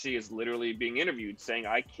 Fauci is literally being interviewed saying,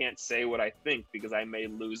 I can't say what I think because I may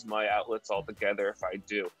lose my outlets altogether if I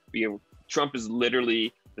do. Trump is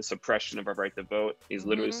literally the suppression of our right to vote. He's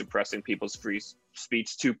literally suppressing people's free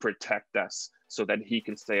speech to protect us so that he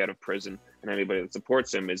can stay out of prison. And anybody that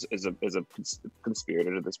supports him is a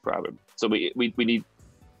conspirator to this problem. So we need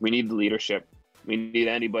leadership. We need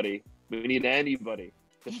anybody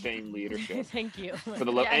to feign leadership. Thank you. For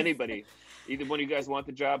the love, anybody. Either one of you guys want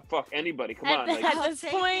the job, fuck anybody. Come on. Like, at this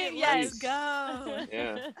point, let's go.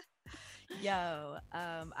 Yeah. Yo,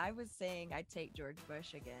 I was saying I'd take George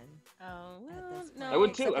Bush again. Oh, no. I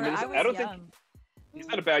would too. I mean, I don't think he's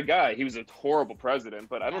not a bad guy. He was a horrible president,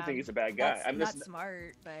 but I don't think he's a bad guy. I'm not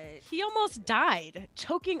smart, but he almost died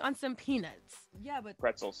choking on some peanuts. Yeah, but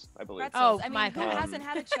pretzels, I believe. Pretzels. I mean, who hasn't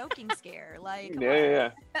had a choking scare? Like,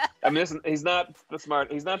 yeah. I mean, listen, he's not the smart.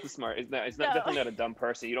 He's definitely not a dumb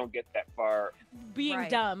person. You don't get that far being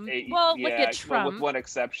dumb. Well, look at Trump. Well, with one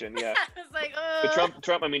exception, yeah. It's like, but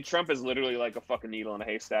Trump. I mean, Trump is literally like a fucking needle in a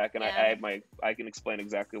haystack, and I can explain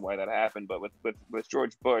exactly why that happened. But with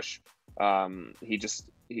George Bush, if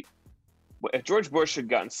George Bush had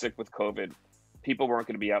gotten sick with COVID, people weren't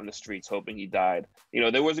going to be out in the streets hoping he died.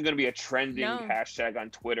 There wasn't going to be a trending hashtag on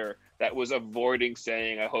Twitter that was avoiding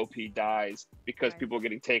saying, I hope he dies, because people were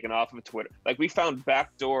getting taken off of Twitter. Like, we found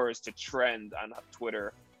back doors to trend on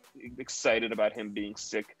Twitter, excited about him being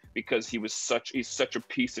sick because he's such a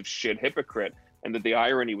piece of shit hypocrite. And that the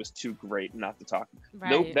irony was too great not to talk. Right.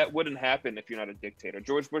 No, that wouldn't happen if you're not a dictator.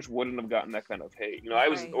 George Bush wouldn't have gotten that kind of hate. I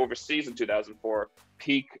was overseas in 2004,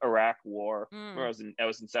 peak Iraq war, where I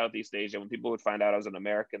was in Southeast Asia. When people would find out I was an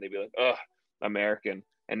American, they'd be like, ugh, American.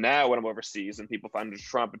 And now when I'm overseas and people find out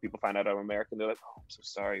Trump and people find out I'm American, they're like, oh, I'm so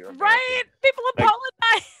sorry you're American. Right? People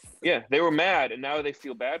apologize. Yeah, they were mad, and now they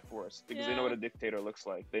feel bad for us because they know what a dictator looks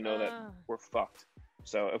like. They know that we're fucked.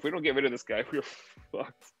 So if we don't get rid of this guy, we're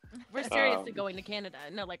fucked. We're seriously going to Canada.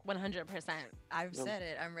 No, like 100%. I've said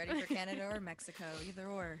it. I'm ready for Canada or Mexico, either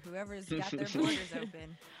or. Whoever's got their borders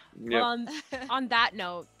open. Yep. Well, on that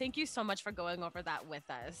note, thank you so much for going over that with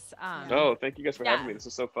us. Thank you guys for having me. This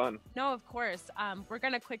is so fun. No, of course. We're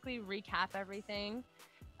going to quickly recap everything,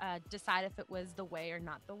 decide if it was the way or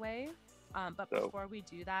not the way. But before we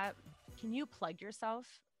do that, can you plug yourself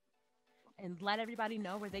and let everybody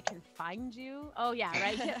know where they can find you? Oh, yeah,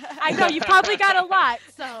 right. I know you probably got a lot,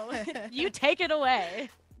 so you take it away.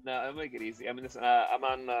 No, I'll make it easy. I mean, listen, I'm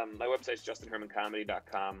on my website's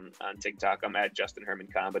justinhermancomedy.com. On TikTok, I'm at Justin Herman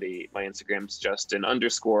Comedy. My Instagram's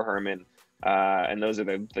Justin_Herman. And those are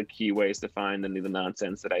the key ways to find any of the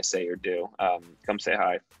nonsense that I say or do. Come say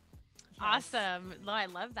hi. Awesome. No, I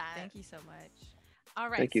love that. Thank you so much. All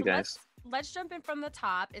right. Thank you, guys. Let's jump in from the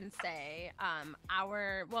top and say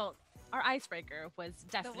our icebreaker was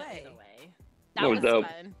definitely the way. That was dope.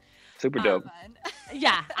 Fun. Super dope.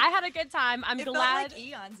 Yeah, I had a good time. I'm glad. Felt like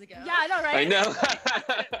eons ago. Yeah, I know, right? I know.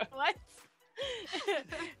 What?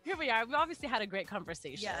 Here we are. We obviously had a great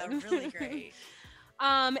conversation. Yeah, really great.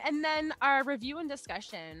 And then our review and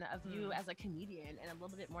discussion of you as a comedian and a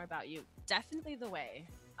little bit more about you. Definitely the way.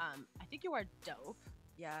 I think you are dope.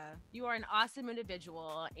 Yeah. You are an awesome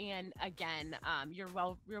individual, and again, you're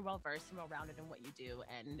well versed and well rounded in what you do,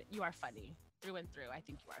 and you are funny through and through. I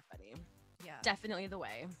think you are funny. Yeah. Definitely the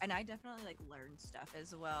way. And I definitely like learn stuff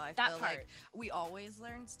as well. I That feel part. like we always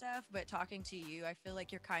learn stuff, but talking to you, I feel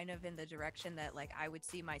like you're kind of in the direction that like I would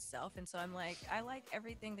see myself. And so I'm like, I like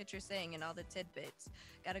everything that you're saying and all the tidbits.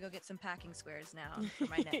 Gotta go get some packing squares now for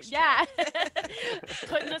my next Yeah. trip.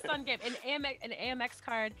 Putting us on game. An AMX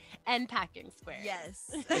card and packing squares.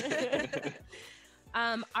 Yes.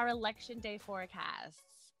 Our election day forecasts.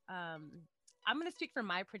 I'm going to speak for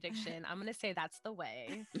my prediction. I'm going to say that's the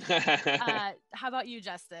way. How about you,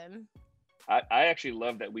 Justin? I actually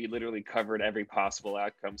love that we literally covered every possible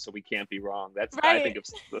outcome, so we can't be wrong. That's Right. I think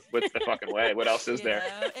it's what's the fucking way. What else is there?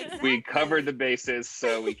 Exactly. We covered the bases,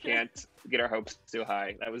 so we can't get our hopes too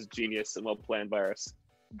high. That was genius and well planned by us.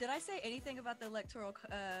 Did I say anything about the electoral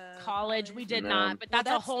College, we did No. not, but that's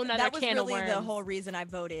a whole nother that was can really of worms. the whole reason I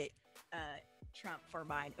voted Trump for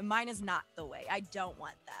mine. Mine is not the way. I don't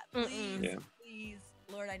want that. Please, Yeah. please,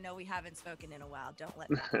 Lord, I know we haven't spoken in a while. Don't let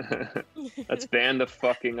that. Let's ban the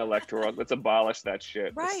fucking electoral. Let's abolish that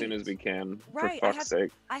shit as soon Right. as we can. Right. For fuck's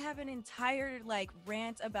sake. I have an entire like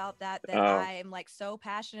rant about that Oh. I am like so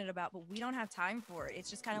passionate about, but we don't have time for it. It's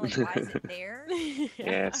just kind of like, why is it there?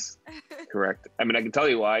 Yes. Correct. I mean, I can tell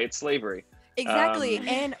you why. It's slavery. Exactly.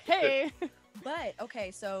 And Hey. but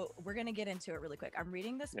okay, so we're gonna get into it really quick. I'm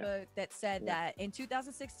reading this book that said that in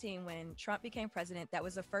 2016, when Trump became president, that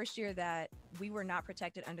was the first year that we were not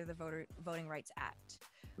protected under the Voting Rights Act.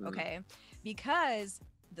 Okay, because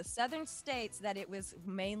the southern states that it was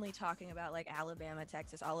mainly talking about, like Alabama,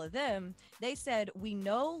 Texas, all of them, they said we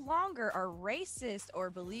no longer are racist or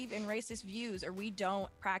believe in racist views, or we don't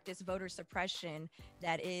practice voter suppression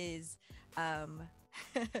that is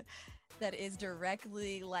that is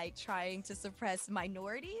directly like trying to suppress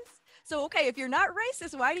minorities. So okay, if you're not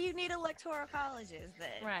racist, why do you need electoral colleges then?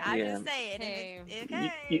 Right. I'm Yeah. just saying. Hey.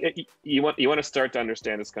 Okay. You want to start to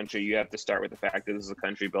understand this country, you have to start with the fact that this is a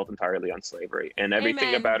country built entirely on slavery, and everything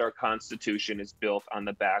Amen. about our constitution is built on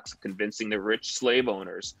the backs of convincing the rich slave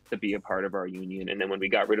owners to be a part of our union. And then when we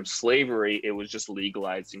got rid of slavery, it was just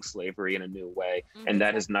legalizing slavery in a new way, and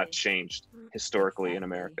that has not Exactly. changed historically in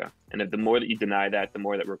Exactly. America. And if the more that you deny that, the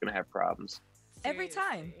more that we're going to have problems. Every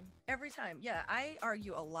time. Seriously. Every time. Yeah, I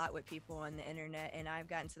argue a lot with people on the internet, and I've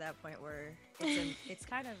gotten to that point where it's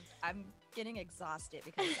kind of, I'm getting exhausted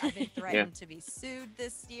because I've been threatened to be sued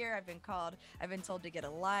this year. I've been told to get a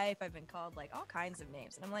life. I've been called like all kinds of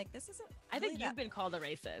names. And I'm like, this isn't I think really you've that- been called a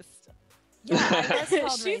racist. Yeah, I was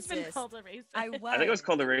called She's racist. been called a racist. I was. I think I was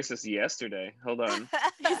called a racist yesterday. Hold on.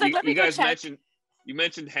 He's like, let me You go guys check.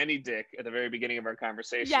 mentioned Henny Dick at the very beginning of our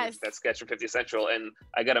conversation. Yes. That sketch from 50 Central, and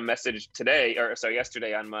I got a message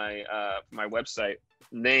yesterday on my my website.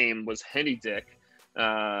 Name was Henny Dick,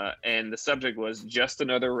 and the subject was just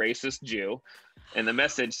another racist Jew, and the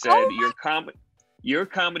message said your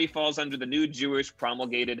comedy falls under the new Jewish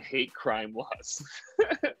promulgated hate crime laws.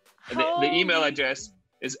 And the email Holy- address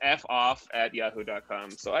is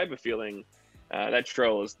foff@yahoo.com. So I have a feeling that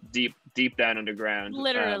troll is deep down underground.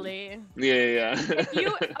 Literally. Yeah.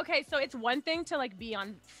 Okay, so it's one thing to like be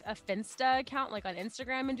on a Finsta account, like on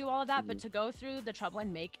Instagram, and do all of that, but to go through the trouble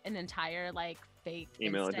and make an entire like fake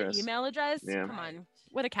Email Insta address. email, come on,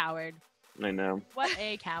 what a coward! I know. What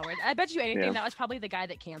a coward! I bet you anything Yeah. that was probably the guy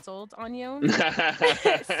that canceled on you.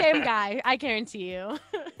 Same guy, I guarantee you.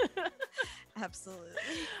 Absolutely.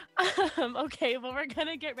 Okay, well, we're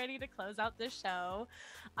gonna get ready to close out this show.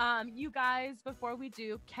 You guys, before we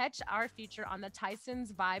do, catch our feature on the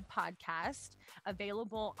Tyson's Vibe podcast,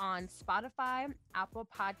 available on Spotify, Apple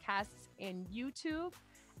Podcasts, and YouTube,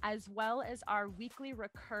 as well as our weekly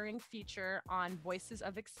recurring feature on Voices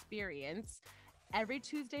of Experience, every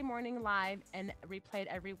Tuesday morning live and replayed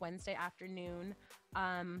every Wednesday afternoon.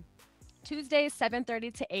 Tuesdays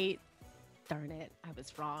 7:30 to 8. Darn it, I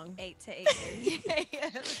was wrong. 8 to 8.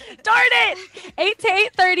 Darn it! 8 to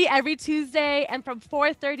 8:30 every Tuesday, and from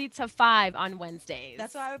 4:30 to 5 on Wednesdays.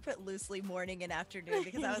 That's why I would put loosely morning and afternoon,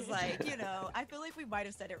 because I was like, I feel like we might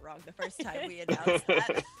have said it wrong the first time we announced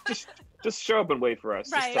that. Just show up and wait for us.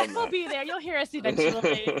 Just right. tell them We'll that. be there. You'll hear us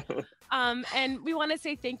eventually. And we want to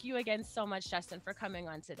say thank you again so much, Justin, for coming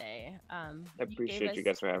on today. I appreciate you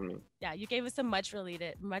guys for having me. Yeah, you gave us some much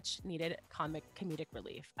needed comedic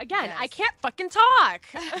relief. Again, Yes. I can't fucking talk.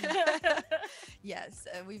 Yes,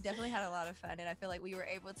 we've definitely had a lot of fun, and I feel like we were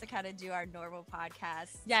able to kind of do our normal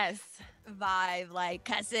podcast Yes. vibe, like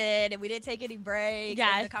cussing, and we didn't take any breaks.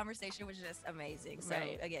 Yes. And the conversation was just amazing. So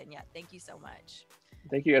Right. again, yeah, thank you so much.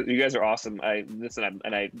 Thank you. You guys are awesome. I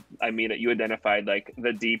mean it. You identified like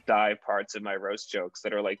the deep dive parts of my roast jokes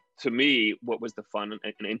that are like, to me, what was the fun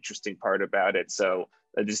and interesting part about it. So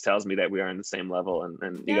it just tells me that we are on the same level,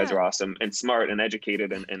 and you guys are awesome and smart and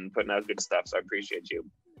educated and putting out good stuff. So I appreciate you.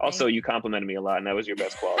 Also, you complimented me a lot, and that was your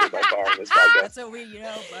best quality by far in this podcast. That's what we,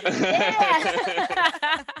 buddy.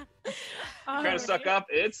 Trying to suck up,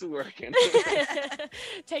 it's working.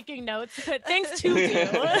 Taking notes, but thanks to you.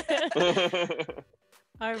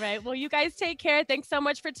 All right. Well, you guys take care. Thanks so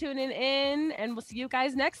much for tuning in, and we'll see you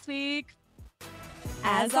guys next week.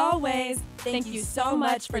 As always, thank you so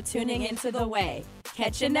much for tuning into The Way.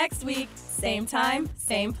 Catch you next week, same time,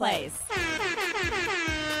 same place.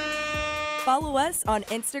 Follow us on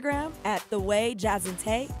Instagram at The Way Jazz and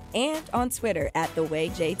Tae and on Twitter at The Way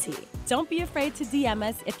JT. Don't be afraid to DM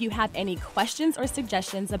us if you have any questions or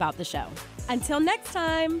suggestions about the show. Until next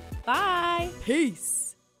time, bye. Peace.